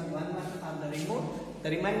elements are 1 1 are the removed. The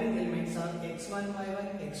remaining elements are x1 y1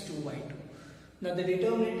 x2 y2. Now the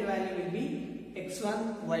determinant value will be x1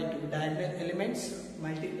 y2 diagonal elements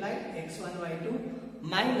multiply x1 y2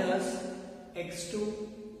 minus x2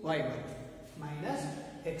 y1 minus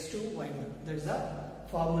x2 y1. That is the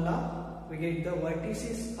formula. We get the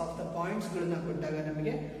vertices of the points ಗಳನ್ನ ಕೊಟ್ಟಾಗ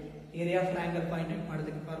ನಮಗೆ area of triangle find out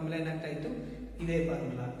ಮಾಡೋದಕ್ಕೆ formula ಏನಾಗ್ತಾ ಇತ್ತು, ಇದೇ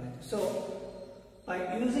formula ಆಗ್ತಾ ಇತ್ತು. So by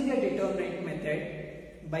using a determinant method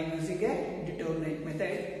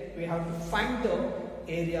we have to find the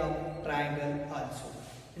area of triangle also.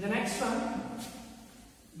 In the next one,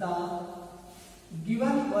 the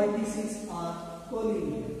given vertices are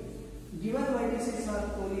collinear. Given vertices are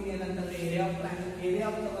collinear ಅಂತಂದ್ರೆ area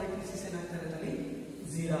of the vertices ಏನಾಗ್ತಾರೆ ಅಲ್ಲಿ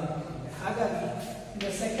 0 ಆಗುತ್ತೆ. ಹಾಗಾಗಿ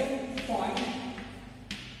the second point,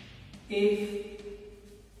 if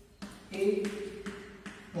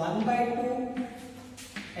 1/2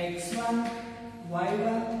 x1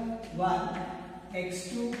 y1 1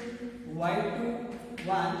 x2 y2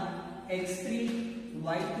 1 x3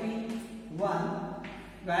 y3 1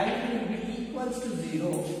 value will be equals to 0,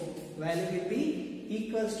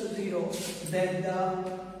 then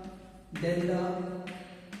the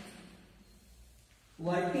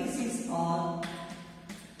vertices are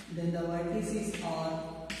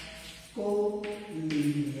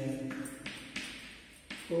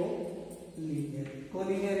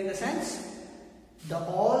collinear in the sense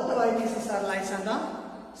all the vertices are lies on the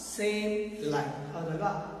same line.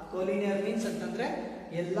 ಹೌದಲ್ವಾ? collinear means ಅಂತಂದ್ರೆ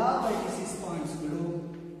ಎಲ್ಲಾ vertices points ಗಳು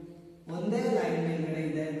ಒಂದೇ line ಮೇಲ್ಗಡೆ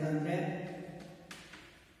ಇದೆ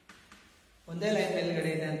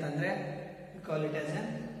ಅಂತಂದ್ರೆ we call it as a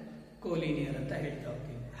collinear ಅಂತ ಹೇಳ್ತಾ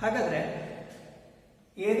ಹೋಗ್ತೀವಿ. ಹಾಗಾದ್ರೆ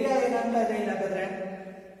ಏರಿಯಾ ಏನಾಗ್ತಾ ಇದೆ ಹಾಗಾದ್ರೆ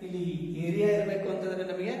ಇಲ್ಲಿ ಏರಿಯಾ ಇರಬೇಕು ಅಂತಂದ್ರೆ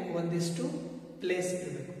ನಮಗೆ ಒಂದಿಷ್ಟು ಪ್ಲೇಸ್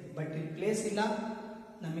ಇರಬೇಕು, ಬಟ್ ಇಲ್ಲಿ ಪ್ಲೇಸ್ ಇಲ್ಲ.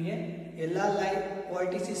 ನಮಗೆ ಎಲ್ಲಾ ಲೈನ್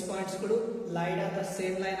ವರ್ಟಿಸಿಸ್ ಪಾಯಿಂಟ್ಸ್ ಗಳು line on the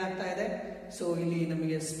same line ಆಗ್ತಾ ಇದೆ. ಸೊ ಇಲ್ಲಿ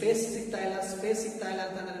ನಮಗೆ ಸ್ಪೇಸ್ ಸಿಗ್ತಾ ಇಲ್ಲ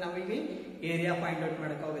ಅಂತಂದ್ರೆ ನಾವು ಇಲ್ಲಿ ಏರಿಯಾ ಫೈಂಡ್ ಔಟ್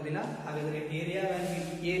ಮಾಡಕ್ ಆಗೋದಿಲ್ಲ. ಹಾಗಾದ್ರೆ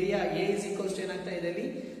area A is equals to ಏನಾಗ್ತಾ ಇದೆ ಇಲ್ಲಿ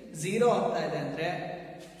 0 ಆಗ್ತಾ ಇದೆ ಅಂದ್ರೆ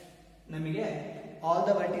ನಮಗೆ all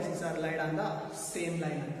the vertices R line on the same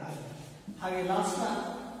line ಅಂತ ಆಗುತ್ತೆ. ಹಾಗೆ last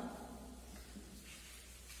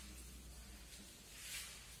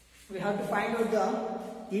we have to find out the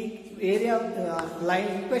area of the line,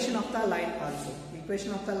 equation of the line also.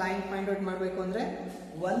 Equation of the line find out ಮಾಡಬೇಕು ಅಂದ್ರೆ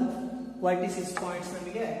one vertices points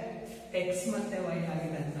ನಮಗೆ x ಮತ್ತೆ y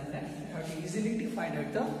ಆಗಿದೆ ಅಂತಂದ್ರೆ we have to easily find out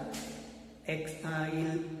the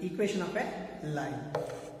equation of a line.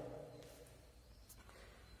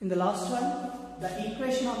 In the last one, the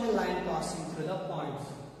equation of a line passing through the points.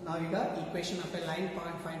 Now ಈಗ equation of a line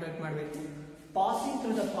point find out ಮಾಡಬೇಕು. Passing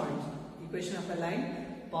through the points, equation of a line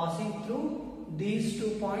passing through these 2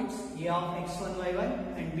 points a of x1 y1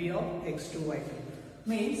 and b of x2 y2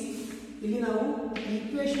 means ಇಲ್ಲಿ ನಾವು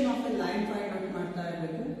equation of a line find out ಮಾಡ್ತಾ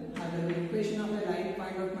ಇರಬೇಕು. ಹಾಗಾದ್ರೆ equation of a line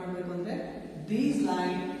find out ಮಾಡಬೇಕು ಅಂದ್ರೆ these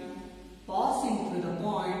line passing through the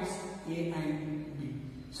points a and b.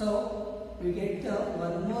 So we get the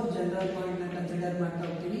one more general point na consider ಮಾಡ್ತಾ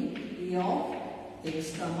ಹೋಗ್ತೀವಿ, p of x,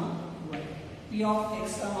 y. p of x,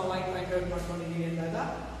 y find out ಮಾಡ್ಕೊಂಡಿದ್ದೀವಿ ಅಂದಾಗ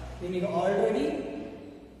ನಿಮಗೆ already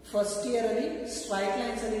first year ಅಲ್ಲಿ straight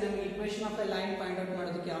lines ಅಲ್ಲಿ ನಮಗೆ equation of A line find out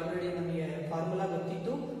ಮಾಡೋದಕ್ಕೆ already ನಮಗೆ ಫಾರ್ಮುಲಾ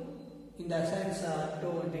ಗೊತ್ತಿತ್ತು. In the sense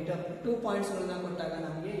two points ಗಳನ್ನ ಕೊಟ್ಟಾಗ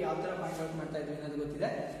ನಮಗೆ ಯಾವ ತರ ಫೈಂಡ್ ಔಟ್ ಮಾಡ್ತಾ ಇದ್ವಿ ಅನ್ನೋದು ಗೊತ್ತಿದೆ.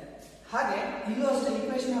 ಹಾಗೆ ಇಲ್ಲೂ ಅಷ್ಟೇ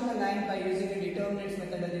equation of A line by using determinants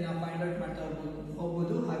method ಅಲ್ಲಿ ನಾವು ಫೈಂಡ್ ಔಟ್ ಮಾಡ್ತಾ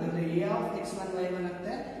ಹೋಗ್ಬೋದು. ಹಾಗಾದ್ರೆ ಎ ಆಫ್ x1 y1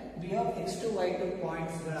 ಮತ್ತೆ B of x2 y2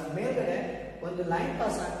 points ಗಳ ಮೇಲ್ಗಡೆ ಒಂದು ಲೈನ್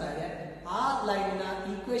ಪಾಸ್ ಆಗ್ತಾ ಇದೆ. ಆ ಲೈನ್ ನ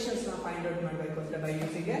ಈಕ್ವೇಶನ್ಸ್ ನ ಫೈಂಡ್ ಔಟ್ ಮಾಡಬೇಕು ಅಂದ್ರೆ by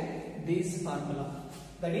using this formula,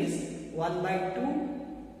 that is 1/2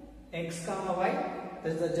 x comma y.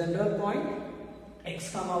 This is the general point.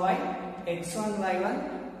 X comma y, x1 y1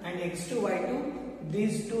 and x2 y2.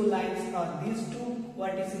 These two lines or these two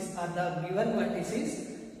vertices are the given vertices.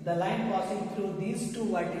 The line passing through these two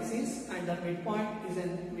vertices and the midpoint is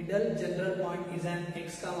in middle general point is an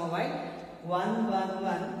x comma y. 1 1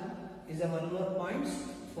 1 is a one more points.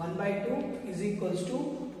 1 by 2 is equals to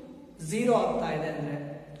 0 ಆಗ್ತಾ ಇದೆ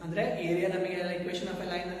ಅಂದ್ರೆ area ನಮಗೆ equation of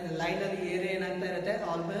line ಅಲ್ಲಿ area ಏನಾಗ್ತಾ ಇರುತ್ತೆ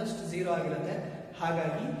almost 0 ಆಗಿರುತ್ತೆ.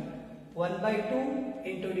 ಹಾಗಾಗಿ 1 by 2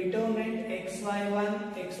 into determinant xy1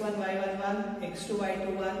 x1 y11 x2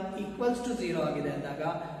 y21 equals to 0 ಆಗಿದೆ ಅಂದಾಗ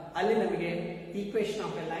ಅಲ್ಲಿ ನಮಗೆ ಈಕ್ವೇಶನ್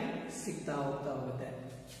ಆಫ್ ಎ ಲೈನ್ ಸಿಗ್ತಾ ಹೋಗುತ್ತೆ.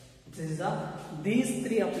 These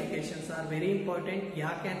three applications are very important.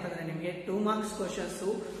 ಯಾಕೆ ಅಂತಂದ್ರೆ ನಿಮಗೆ 2 marks questions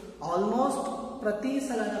ಆಲ್ಮೋಸ್ಟ್ ಪ್ರತಿ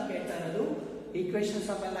ಸಲನ ಕೇಳ್ತಾ ಇರೋದು equations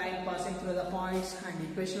of a line passing through the points and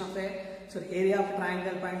equation of a area of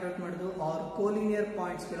triangle find out ಮಾಡೋದು or collinear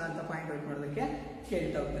points ಗಳ ಅಂತ find out ಮಾಡೋದಕ್ಕೆ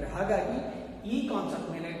ಕೇಳ್ತಾ ಹೋಗ್ತಾರೆ. ಹಾಗಾಗಿ ಈ ಕಾನ್ಸೆಪ್ಟ್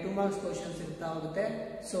ಮೇಲೆ 2 marks questions ಇರ್ತಾ ಹೋಗುತ್ತೆ.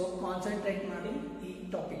 ಸೊ ಕಾನ್ಸಂಟ್ರೇಟ್ ಮಾಡಿ ಈ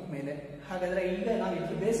ಟಾಪಿಕ್ ಮೇಲೆ. ಹಾಗಾದ್ರೆ ಈಗ ನಾವು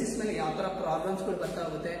ಇದ್ರ ಬೇಸಿಸ್ ಮೇಲೆ ಯಾವ ತರ ಪ್ರಾಬ್ಲಮ್ಸ್ ಗಳು ಬರ್ತಾ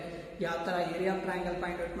ಹೋಗುತ್ತೆ, ಯಾವ ತರ area of triangle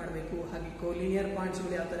find out ಮಾಡಬೇಕು, ಹಾಗೆ ಕೋಲಿನಿಯರ್ ಪಾಯಿಂಟ್ಸ್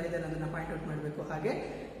ಗಳು ಯಾವ ತರ ಇದೆ ಅನ್ನೋದನ್ನ ಫೈಂಡ್ ಔಟ್ ಮಾಡಬೇಕು, ಹಾಗೆ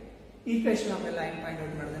equation of A line find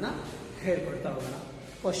out ಮಾಡೋದನ್ನ ಹೇಳ್ಕೊಡ್ತಾ ಹೋಗೋಣ.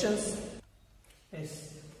 Questions. S,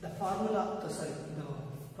 the formula the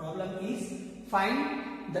problem is find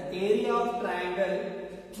the area of triangle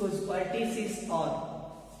whose vertices are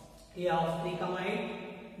a of 3,8,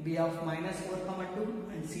 b of -4,2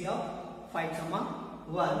 and c of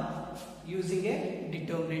 5,1 using a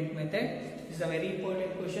determinant method. This is a very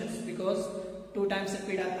important questions because 2 times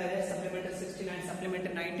repeat ಆಗ್ತಾ ಇದೆ. supplementary 16 and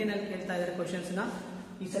supplementary 19 ಅಲ್ಲಿ ಕೇಳ್ತಾ ಇದ್ದಾರೆ questions ನ.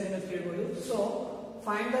 ಈ ಸಲ ಕೇಳಬಹುದು. So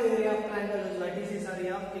find the area of triangle whose vertices are a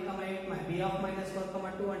of 3,8, b of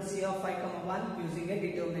 -4,2 and c of 5,1 using a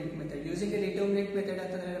determinant method. Using a determinant method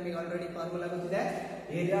ಅಂತಂದ್ರೆ ನಮಗೆ ಆಲ್ರೆಡಿ ಫಾರ್ಮುಲಾ ಗೊತ್ತಿದೆ.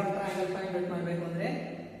 Area of triangle find out ಮಾಡಬೇಕು ಅಂದ್ರೆ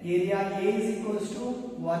area A is equals to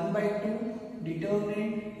 1 by 2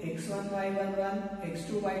 determinant x1 y11 x2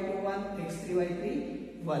 y21 x3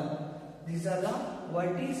 y31. These are the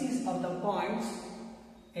vertices of the points.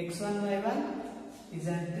 x1 y1 is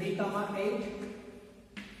at 3,8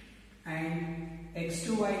 and x2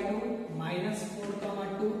 y2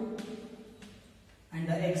 -4,2 and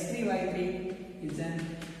the x3 y3 is at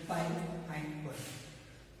 5 and 1.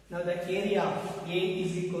 Now the area A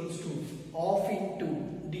is equals to of into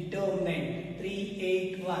determinant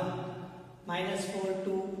 381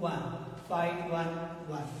 -421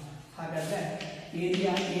 511. ಹಾಗಾದ್ರೆ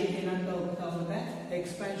area A ಏನಂತ ಹೋಗ್ತಾ ಹೋಗುತ್ತೆ,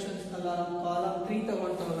 ಎಕ್ಸ್ಪಾನ್ಷನ್ಸ್ along column 3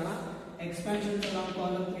 ತಗೊಳ್ತಾ ಹೋಗೋಣ. ಎಕ್ಸ್ಪಾನ್ಷನ್ಸ್ along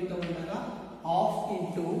column 3 ತಗೊಂಡಾಗ of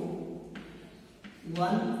into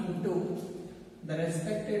 1 into the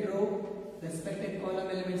respected row respected column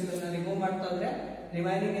elements ಗಳನ್ನ remove ಮಾಡ್ತಾ ಹೋದ್ರೆ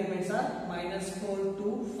remaining elements are -4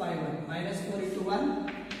 2 5 1 -4 into 1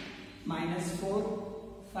 -4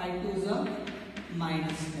 5 2s are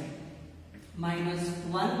 -10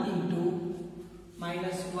 -1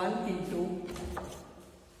 into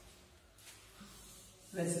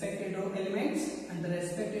respected row elements and the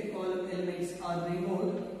respected column elements are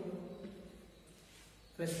removed.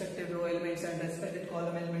 Respective row elements and respective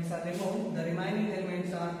column elements are removed. The remaining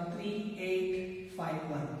elements are 3 8 5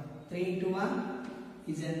 1. 3 into 1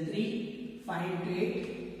 is a 3, 5 into 8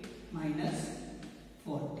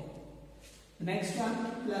 -40. The next one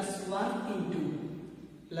plus 1 into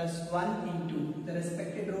the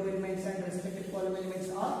respective row elements and respective column elements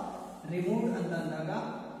are removed andaga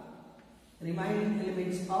remaining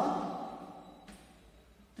elements are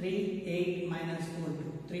 3 8 -4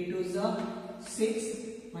 2. 3 2s are 6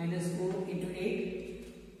 -4 into 8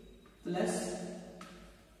 plus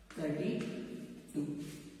 32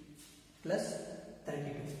 plus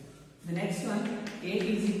 32. The next one A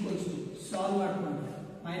is equals to solve ಮಾಡ್ಕೊಂಡು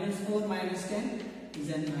 -4 -10 is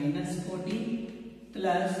a -14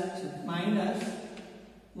 plus minus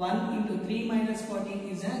 1 into 3 -14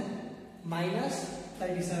 is a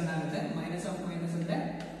 -37 ಆಗುತ್ತೆ. minus of minus ಅಂದ್ರೆ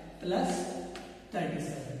plus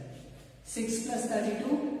 37. 6 plus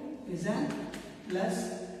 32 is a plus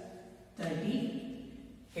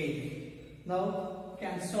 38. Now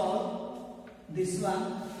can solve this one.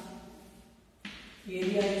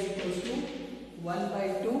 Area is equals to 1 by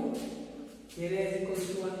 2. Area is equals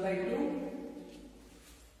to 1 by 2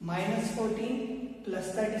 -14 plus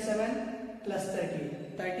 37 plus 38.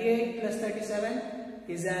 38 plus 37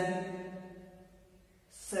 is an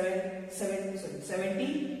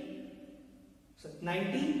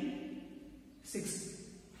 96.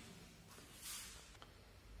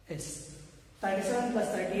 Yes. 37 plus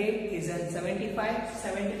 38 is at 75.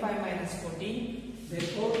 75 minus 14.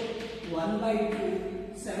 Therefore, 1 by 2.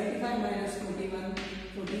 75 minus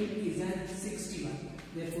 14 is at 61.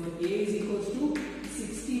 Therefore, A is equals to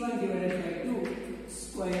 61 divided by 2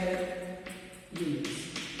 square units.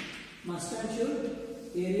 Must and should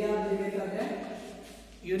area ಬರೀಬೇಕಾದ್ರೆ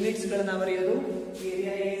units ಗಳನ್ನು ಬರೆಯೋದು.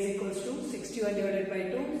 Area A is equals to 61 divided by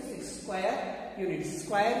 2 6 square units.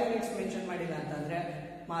 Square units mention ಮಾಡಿಲ್ಲ ಅಂತಂದ್ರೆ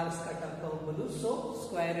marks cut ಆಗ್ತಾ ಹೋಗ್ಬೋದು. So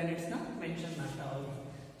square units ನ mention ಮಾಡ್ತಾ ಹೋಗಿ.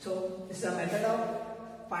 So it's the method of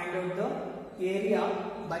find out the area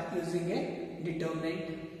by using A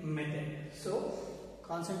determinant method. So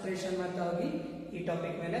concentration ಮಾಡ್ತಾ ಹೋಗಿ ಈ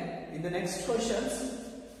ಟಾಪಿಕ್ ಮೇಲೆ. In the next questions,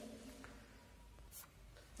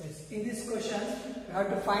 in this question we have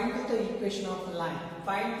to find the equation of a line.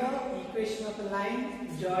 Find the equation of a line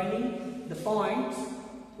joining the points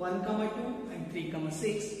 1, 2 and 3,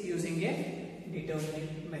 6 using a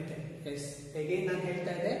determinant method. Yes, again ನಾನು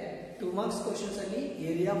ಹೇಳ್ತಾ ಇದ್ದೆ 2 marks questions ಅಲ್ಲಿ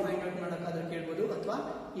area find out ಮಾಡೋಕ್ಕಾದ್ರೂ ಕೇಳಬಹುದು ಅಥವಾ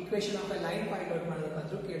equation of A line find out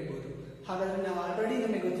ಮಾಡೋಕ್ಕಾದ್ರೂ ಕೇಳಬಹುದು. ಹಾಗಾದ್ರೆ ನಾವು already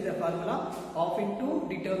ನಮಗೆ ಗೊತ್ತಿದೆ formula of into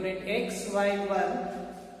determinant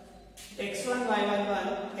x1 y11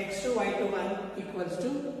 x2 y21 equals to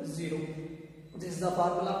 0. This is the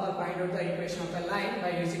formula for find out the equation of a line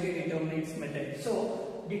by using the determinants method. So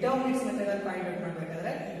determinants method ಅಲ್ಲಿ find out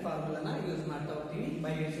ಮಾಡಬೇಕಾದ್ರೆ ಈ formula ನ use ಮಾಡ್ತಾ ಹೋಗ್ತೀವಿ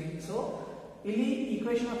by using. So ಇಲ್ಲಿ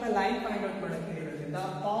equation of a line find out ಮಾಡೋಕೆ ಇರೋದ್ರಿಂದ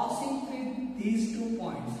passing through these 2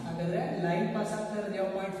 points, ಹಾಗಾದ್ರೆ ಲೈನ್ ಪಾಸ್ ಆಗ್ತಾ ಇರೋದು ಯಾವ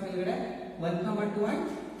ಪಾಯಿಂಟ್ಸ್ ಮೇಲ್ಗಡೆ 1, 2 and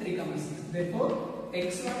 3, 6. Therefore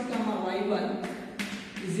x1, y1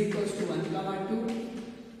 is equals to 1, 2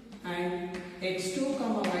 and x2,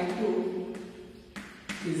 y2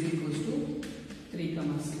 is equals to 3,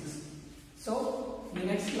 6. So the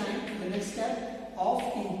next line, the next step, off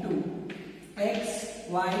into x,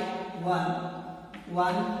 y, 1,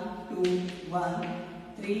 1, 2, 1,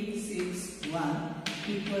 3, 6, 1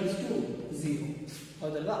 equals to 0.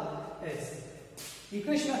 ಹೌದಲ್ವಾ? Yes.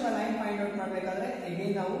 Equation of a line find out ಮಾಡಬೇಕಾದ್ರೆ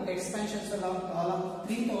again ನಾವು expansions along column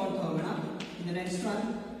 3 ತಗೊಂಡು ಹೋಗೋಣ. In the next one,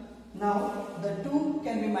 now the 2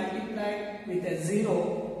 can be multiplied with a 0.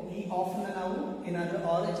 ಈ of ನ ನಾವು ಏನಾದರೂ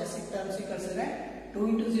RHS terms ಕಳಿಸಿದ್ರೆ 2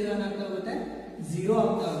 into 0 ಅಂತ ಆಗುತ್ತೆ, 0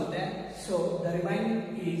 ಅಂತ ಆಗುತ್ತೆ. So the remaining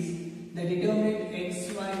is the determinant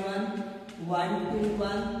xy1 1, 2,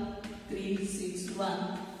 1, 3, 6, 1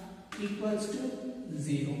 equals to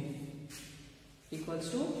 0. Equals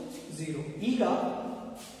to 0. ಈಗ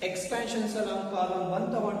expansions along column 1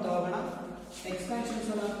 ತಗೊಂಡು ಹೋಗೋಣ. expansions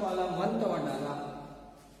along column 1 ತಗೊಂಡಾಗ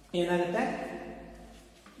ಏನಾಗುತ್ತೆ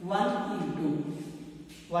 1 into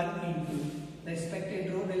respected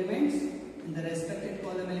row elements and the respected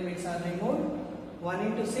column elements are removed. 1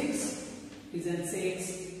 into 6 is an 6,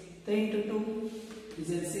 3 into 2 is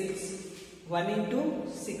an 6, 1 into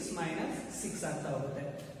 6 minus 6 ಆಗ್ತಾ ಹೋಗುತ್ತೆ.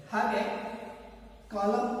 ಹಾಗೆ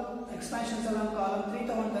column ಎಕ್ಸ್ಪಾನ್ಷನ್ಸ್ along column 3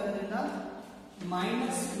 ತಗೊಂತಾ ಇರೋದ್ರಿಂದ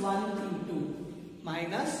 -1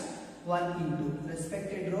 into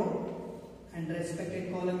respected row and respected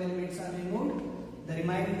column elements are removed. The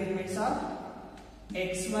remaining elements are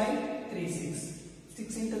x, y, 3, 6. 6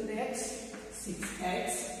 into x, 6x.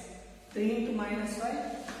 3 into minus y,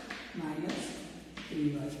 minus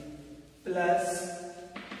 3y. Plus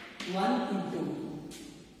 1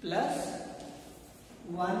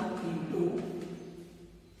 into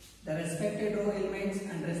the respected row elements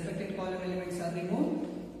and respected column elements are removed.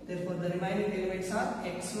 Therefore, the remaining elements are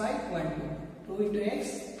x, y, 1, 2. 2 into x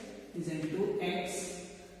is a 2x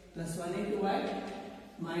plus 1 into y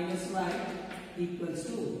minus y equals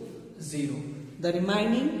to 0. The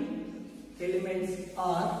remaining elements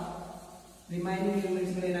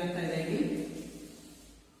ಏನಾಗ್ತಾ ಇದೆ ಇಲ್ಲಿ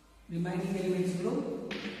remaining elements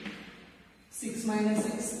 6 minus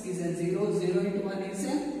x is a 0, 0 into 1 is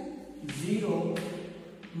a 0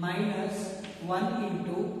 minus 1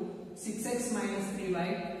 into 6x minus 3y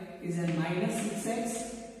is a minus 6x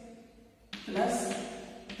plus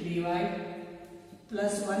 3y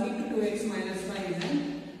plus 1 into 2x minus 5 is a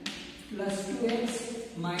plus 2x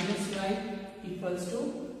minus y equals to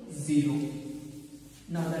 0.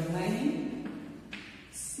 Now the remaining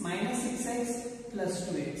minus 6x plus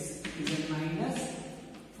 2x is a minus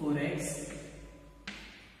 4x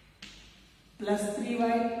plus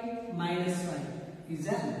 3y minus 5 is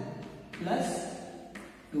a plus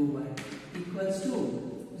 2y equals to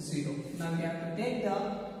 0. Now we have to take the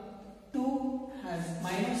 2 has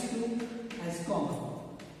minus 2 as common.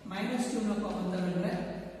 Minus 2 no common ತಗೊಂಡ್ರೆ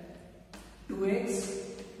 2x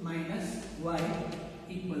minus y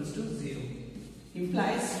equals to 0.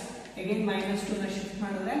 Implies again minus 2 ನ shift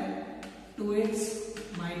ಮಾಡಿದ್ರೆ 2x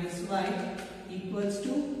minus y equals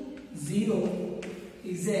to 0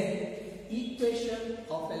 is a equation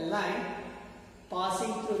of a line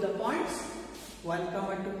passing through the points 1,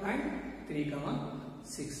 2 and 3,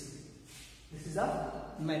 6. This is a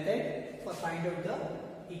method for find out the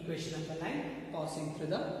equation of a line passing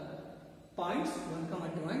through the points 1,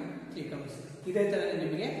 2 and 3, 6. ಇದೇ ತರ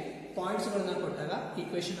ನಿಮಗೆ points ಗಳನ್ನ ಕೊಟ್ಟಾಗ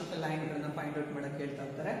equation of A line ಗಳನ್ನ find out ಮಾಡಕ್ಕೆ ಹೇಳ್ತಾ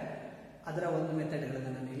ಇರ್ತಾರೆ. ಅದರ ಒಂದು ಮೆಥಡ್ ಗಳನ್ನ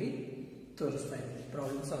ನಾನು ಇಲ್ಲಿ ತೋರಿಸ್ತಾ ಇದ್ದೀನಿ,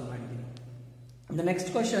 ಪ್ರಾಬ್ಲಮ್ ಸಾಲ್ವ್ ಮಾಡಿದ್ದೀನಿ. The next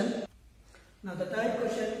question. Now the third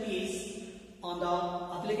question is on the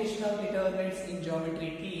application of determinants in geometry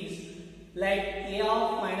is let a of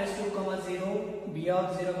 -2, 0, b of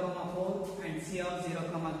 0, 4 and c of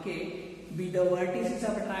 0, k be the vertices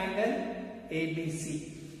of a triangle ABC.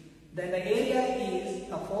 Then the area is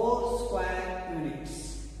a 4 square units.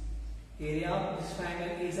 Area of this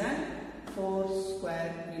triangle is an 4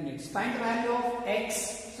 square units. Find the value of x.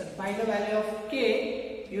 So find the value of k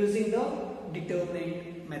using the determinant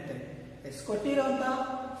method. Let's ಕೊಟ್ಟಿರುವಂತ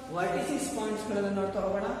vertices points ಗಳನ್ನು ನೋಡ್ತಾ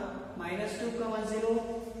ಹೋಗೋಣ. -2, 0,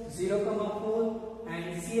 0, 4 and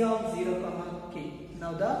c of 0, k.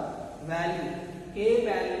 Now the value k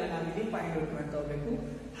value ನಾವು ಇಲ್ಲಿ find out ಮಾಡ್ತಾ ಹೋಗಬೇಕು.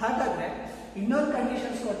 ಹಾಗಾದ್ರೆ ಇನ್ನೊಂದು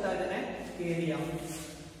conditions ಕೊಡ್ತಾ ಇದ್ದಾನೆ, ಏರಿಯಾ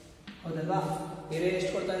ಹೌದಲ್ವಾ? ಏರಿಯಾ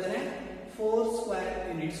ಎಷ್ಟು ಕೊಡ್ತಾ ಇದ್ದಾನೆ? 4 ಸ್ಕ್ವೇರ್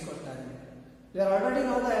ಯೂನಿಟ್ಸ್ ಕೊಡ್ತಾ ಇದ್ದಾನೆ. We are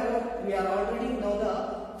already know the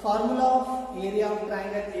formula of area of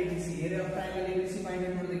triangle ABC. Area of triangle ABC find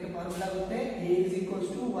out ಮಾಡೋದಕ್ಕೆ ಫಾರ್ಮುಲಾ ಆಗುತ್ತೆ A is equals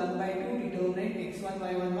to 1/2 determinant x1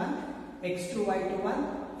 y1 1 x2 y2 1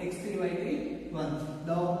 x3 y3 1.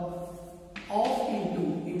 The of into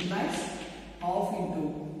implies of into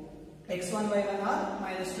x1 y1 are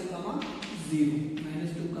 -2, 0,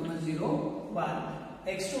 -2, 0, 1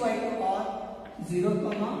 x2 y2 are 0,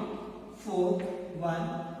 4, 1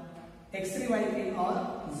 x3 y3 are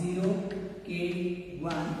 0, k,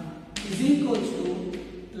 1 is equals to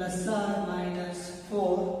plus or minus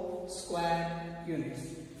 4 square units.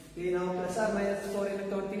 We now plus or minus 4 ಏನು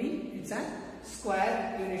ತಗೊಳ್ತೀವಿ? It's a square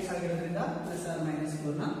units ಆಗಿರೋದ್ರಿಂದ plus or minus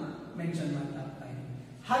 4 ನ mention ಮಾಡ್ತಾ ಇದ್ದೀನಿ.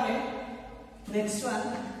 ಹಾಗೆ next one,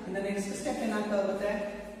 in the next step ಏನಾಗ್ತಾ ಹೋಗುತ್ತೆ?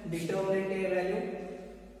 determinant a value,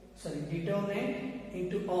 determinant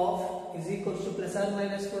into of is equals to plus or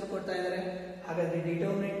minus 4 ಕೊಡ್ತಾ ಇದ್ದಾರೆ. ಹಾಗಾದ್ರೆ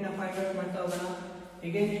determinant ನ ಫೈಂಡ್ ಔಟ್ ಮಾಡ್ತಾ ಹೋಗೋಣ.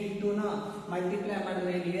 again ಈ 2 ನ ಮಲ್ಟಿಪ್ಲೈ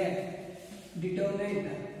ಮಾಡಿದ್ರೆ ಇಲ್ಲಿಗೆ determinant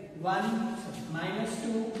 1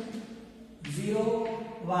 -2 0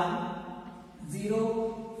 1 0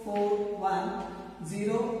 4 1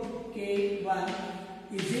 0 k 1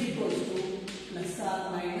 is equals to plus or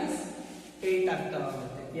minus 8 ಆಗ್ತಾ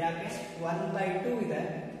ಹೋಗುತ್ತೆ. ಯಾಕೆ? 1/2 ಇದೆ,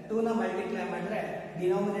 2 ನ ಮಲ್ಟಿಪ್ಲೈ ಮಾಡಿದ್ರೆ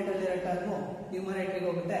ಡಿನಾಮಿನೇಟರ್ ಇರೋ ಟರ್ಮ್ ನ್ಯೂಮರೇಟರ್ ಗೆ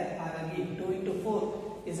ಹೋಗುತ್ತೆ. ಹಾಗಾಗಿ 2 into 4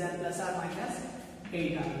 is an plus or minus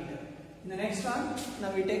 8 ಆಗುತ್ತೆ. In the next one, now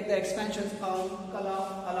we take the expansions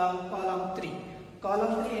along column 3.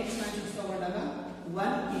 Column 3 expansions ತಗೊಂಡಾಗ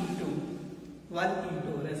 1 into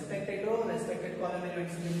respected row, respected column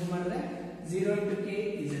elements remove ಮಾಡಿದ್ರೆ 0 into k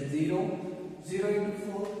is a 0, 0 into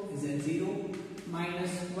 4 is a 0,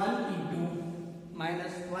 minus 1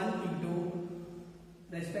 into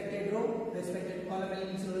respected row, respected column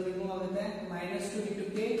elements remove ಆಗುತ್ತೆ. -2 into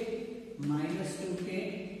k, minus 2k,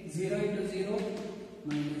 0 into 0,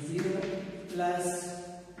 minus 0, plus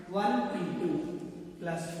 1 into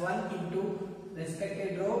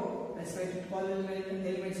respected row, respected column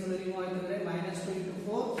elements remove ಆಗುತ್ತೆ. -2 into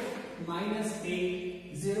 4, minus 8,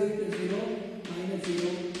 0 into 0, minus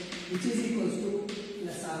 0, which is equals to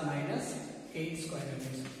plus or minus 8 square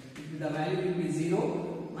units. The value will be 0.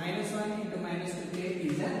 -1 into -2k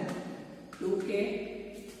is a 2k.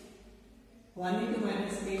 1 into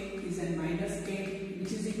 -8 is a -8,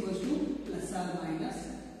 which is equals to plus or minus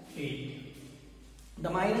 8.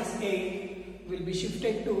 The -8 will be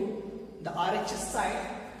shifted to the RHS side.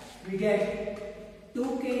 We get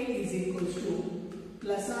 2k is equals to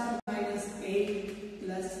plus or minus 8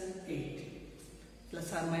 plus 8. Plus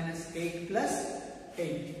or minus 8 plus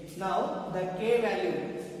 8. Now the k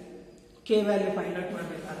value find out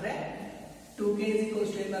ಮಾಡಬೇಕಾದ್ರೆ 2k is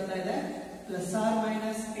equals to ಏನು ಬರ್ತಾ ಇದೆ? plus or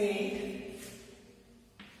minus 8.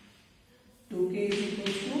 2k is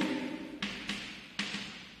equals to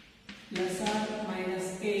plus or minus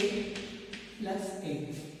 8 plus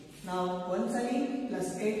 8. Now ಒಂದ್ಸಲಿ plus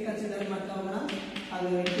 8 consider ಮಾಡ್ತಾ ಹೋಗೋಣ.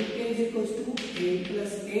 ಹಾಗಾದ್ರೆ 2k is equals to 8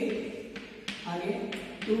 plus 8. ಹಾಗೆ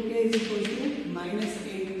 2k is equals to minus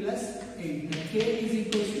 8 plus 8. The k is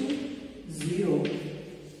equals to 0,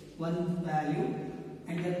 one value,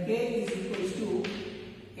 and the k is equals to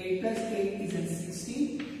 8 plus 8 is 16.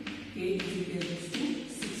 K is equals to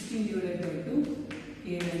 16 divided by 2.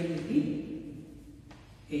 K value will be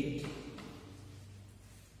 8.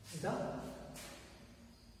 So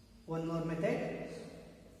one more method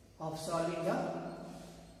of solving the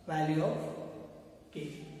value of k.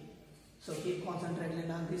 So keep concentrating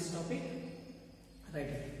on this topic.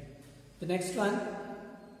 Right. The next one.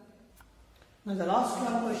 Now the last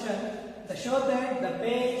one question. Show that the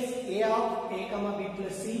pairs A of a comma b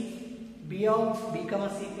plus c, b of b comma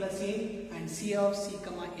c plus a, and c of c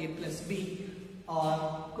comma a plus b are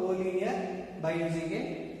collinear by using a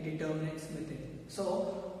determinants method. So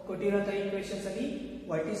ಕೊಟ್ಟಿರುವಂತಹ equations ಅಲ್ಲಿ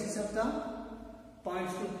vertices of the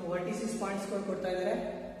points, vertices points ಗಳು ಕೊಡ್ತಾ ಇದ್ದಾರೆ.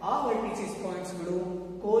 ಆ vertices points ಗಳು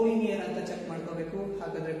ಕೋಲಿನಿಯರ್ ಅಂತ check ಮಾಡ್ಕೋಬೇಕು.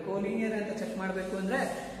 ಹಾಗಾದ್ರೆ ಕೋಲಿನಿಯರ್ ಅಂತ ಚೆಕ್ ಮಾಡಬೇಕು ಅಂದ್ರೆ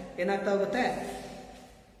ಏನಾಗ್ತಾ ಹೋಗುತ್ತೆ,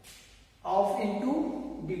 of into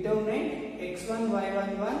determinant x1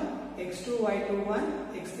 y1 1 x2 y2 1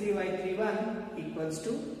 x3 y3 1 equals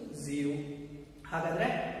to 0. ಹಾಗಾದ್ರೆ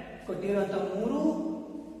ಕೊಟ್ಟಿರುವಂತಹ ಮೂರು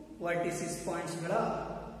ವರ್ಟಿಸಿಸ್ ಪಾಯಿಂಟ್ಸ್ ಗಳ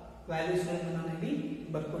ವ್ಯಾಲ್ಯೂಸ್ ಗಳನ್ನು ನಾನು ಇಲ್ಲಿ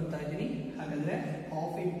ಬರ್ಕೊಂತಾ ಇದ್ದೀನಿ. ಹಾಗಾದ್ರೆ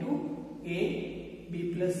of into a b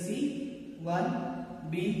plus c 1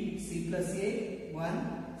 b c plus a 1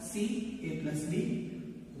 c a plus b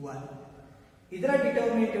 1. ಇದರ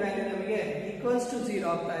ಡಿಟರ್ಮಿನೆಂಟ್ ವ್ಯಾಲ್ಯೂ ನಮಗೆ ಈಕ್ವಲ್ಸ್ ಟು 0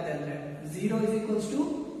 ಆಗ್ತಾ ಇದೆ ಅಂದ್ರೆ 0 is equals to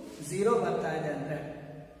 0 ಬರ್ತಾ ಇದೆ ಅಂದ್ರೆ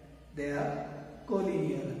ದೇ ಆರ್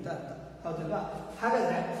ಕೋಲಿನಿಯರ್ ಅಂತ ಅರ್ಥ, ಹೌದಲ್ವಾ?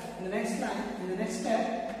 ಹಾಗಾದ್ರೆ in the next step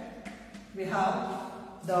we have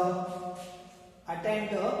the attain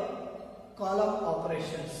the column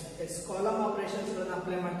operations. Yes, column operations ಗಳನ್ನು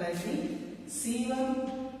ಅಪ್ಲೈ ಮಾಡ್ತಾ ಇದ್ದೀನಿ. C1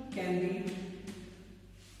 can be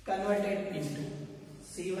converted into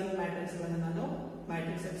C1 matrix ಗಳನ್ನು ನಾನು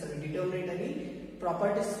ಮ್ಯಾಟ್ರಿಕ್ಸ್ ಡಿಟರ್ಮಿನೆಂಟ್ ಅಲ್ಲಿ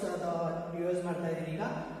ಪ್ರಾಪರ್ಟೀಸ್ ಯೂಸ್ ಮಾಡ್ತಾ ಇದ್ದೀನಿ. ಈಗ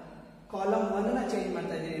ಕಾಲಮ್ 1 ನ ಚೇಂಜ್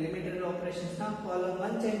ಮಾಡ್ತಾ ಇದ್ದೀನಿ, ಎಲಿಮೆಂಟರಿ ಆಪರೇಷನ್ಸ್ ನ ಕಾಲಮ್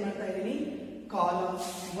 1 ಚೇಂಜ್ ಮಾಡ್ತಾ ಇದ್ದೀನಿ. Column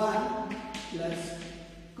 1 plus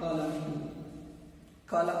column 2,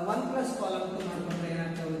 column 1 plus column 2 ಮಾಡ್ಕೊಂಡ್ರೆ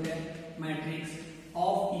ಏನಾಗ್ತಾ ಹೋಗುತ್ತೆ, matrix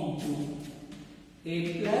of into a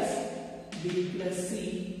plus b plus c,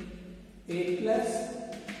 a plus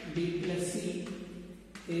b plus c,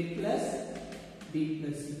 a plus b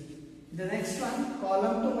plus c. The next one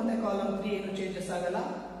column 2 ಮತ್ತೆ column 3 ಏನು changes ಆಗಲ್ಲ,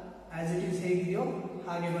 as it is ಹೇಗಿದೆಯೋ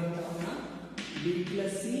ಹಾಗೆ ಬರ್ತಾ ಹೋಗೋಣ. b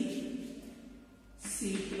plus c,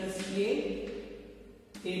 c plus a,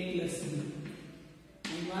 a plus b,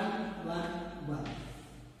 1 1 1.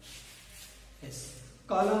 S,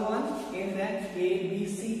 column 1 ಏನಿದೆ, a b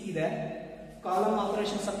c ಇದೆ. Column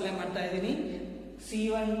operations apply ಮಾಡ್ತಾ ಇದ್ದೀನಿ.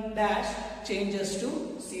 c1 dash changes to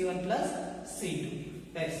c1 plus c2.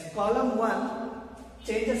 S, column 1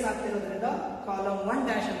 changes ಆಗ್ತಿರೋದ್ರಿಂದ column 1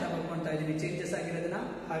 dash ಅಂತ ಬರ್ಕೊಳ್ತಾ ಇದ್ದೀನಿ ಚೇಂಜಸ್ ಆಗಿರೋದನ್ನ.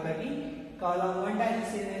 ಹಾಗಾಗಿ ಕಾಲಮ್ 1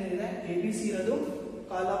 ಡ್ಯಾಶ್ ಏನೇನಿದೆ, A B C ಇರೋದು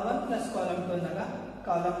column 1 plus column 2 ಅಂದಾಗ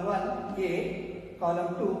column 1 A,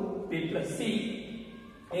 column 2 B plus C,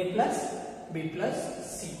 A plus B plus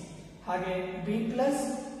C. ಹಾಗೆ B plus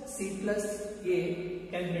C plus A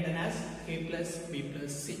can be written as a plus b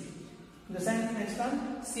plus c. The next one,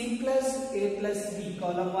 c plus a plus b,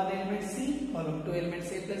 column 1 element c, column 2 elements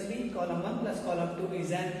a plus b, column 1 plus column 2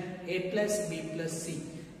 is an a plus b plus c.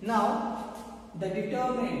 Now the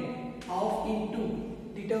determinant of into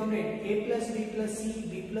determinant a plus b plus c,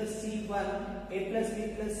 b plus c 1, a plus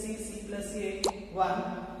b plus c, c plus a 1,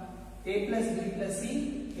 a plus b plus c,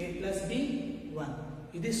 a plus b 1.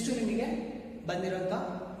 ಇದಿಷ್ಟು ನಿಮಗೆ ಬಂದಿರುವಂತ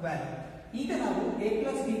value. ಈಗ ನಾವು a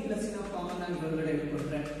plus b plus ನ common ಆಗಿ ಹೊರಗಡೆ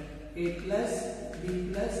ಇಟ್ಕೊಂಡ್ರೆ a plus b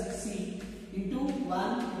plus c into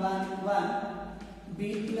 1 1 1,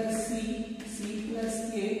 b plus c, c plus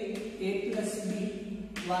a plus b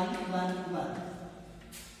 1 1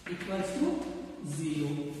 1 equals to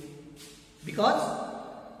 0. Because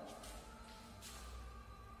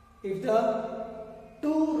if the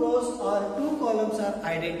two rows or two columns are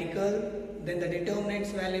identical, then the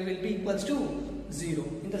determinant's value will be equals to 0.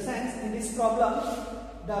 In the sense, in this problem,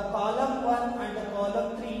 the column 1 and the column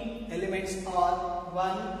 3 elements are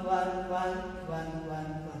 1 1 1 1 1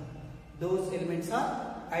 1. Those elements are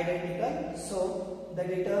identical, so the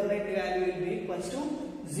determinant value will be equals to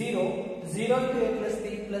 0. 0 into a plus b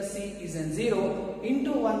plus c is a 0,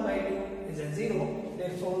 into 1 by 2 is a 0.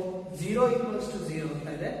 Therefore 0 equals to 0.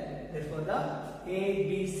 Therefore the a,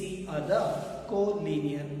 b, c are the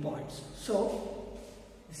collinear points. So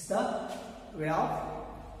this is the way of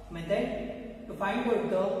method to find out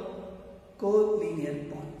the collinear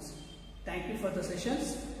points. Thank you for the sessions.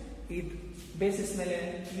 ಈ basis ಮೇಲೆ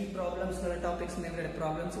ಈ problems ಗಳ topics ಮೇಲೆ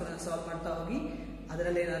problems ಗಳನ್ನು solve ಮಾಡ್ತಾ ಹೋಗಿ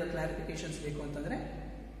ಅದರಲ್ಲಿ ಏನಾದರೂ ಕ್ಲಾರಿಫಿಕೇಶನ್ಸ್ ಬೇಕು ಅಂತಂದ್ರೆ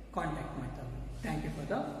ಕಾಂಟ್ಯಾಕ್ಟ್ ಮಾಡ್ತಾ ಹೋಗಿ. Thank you for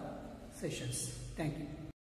the sessions. Thank you.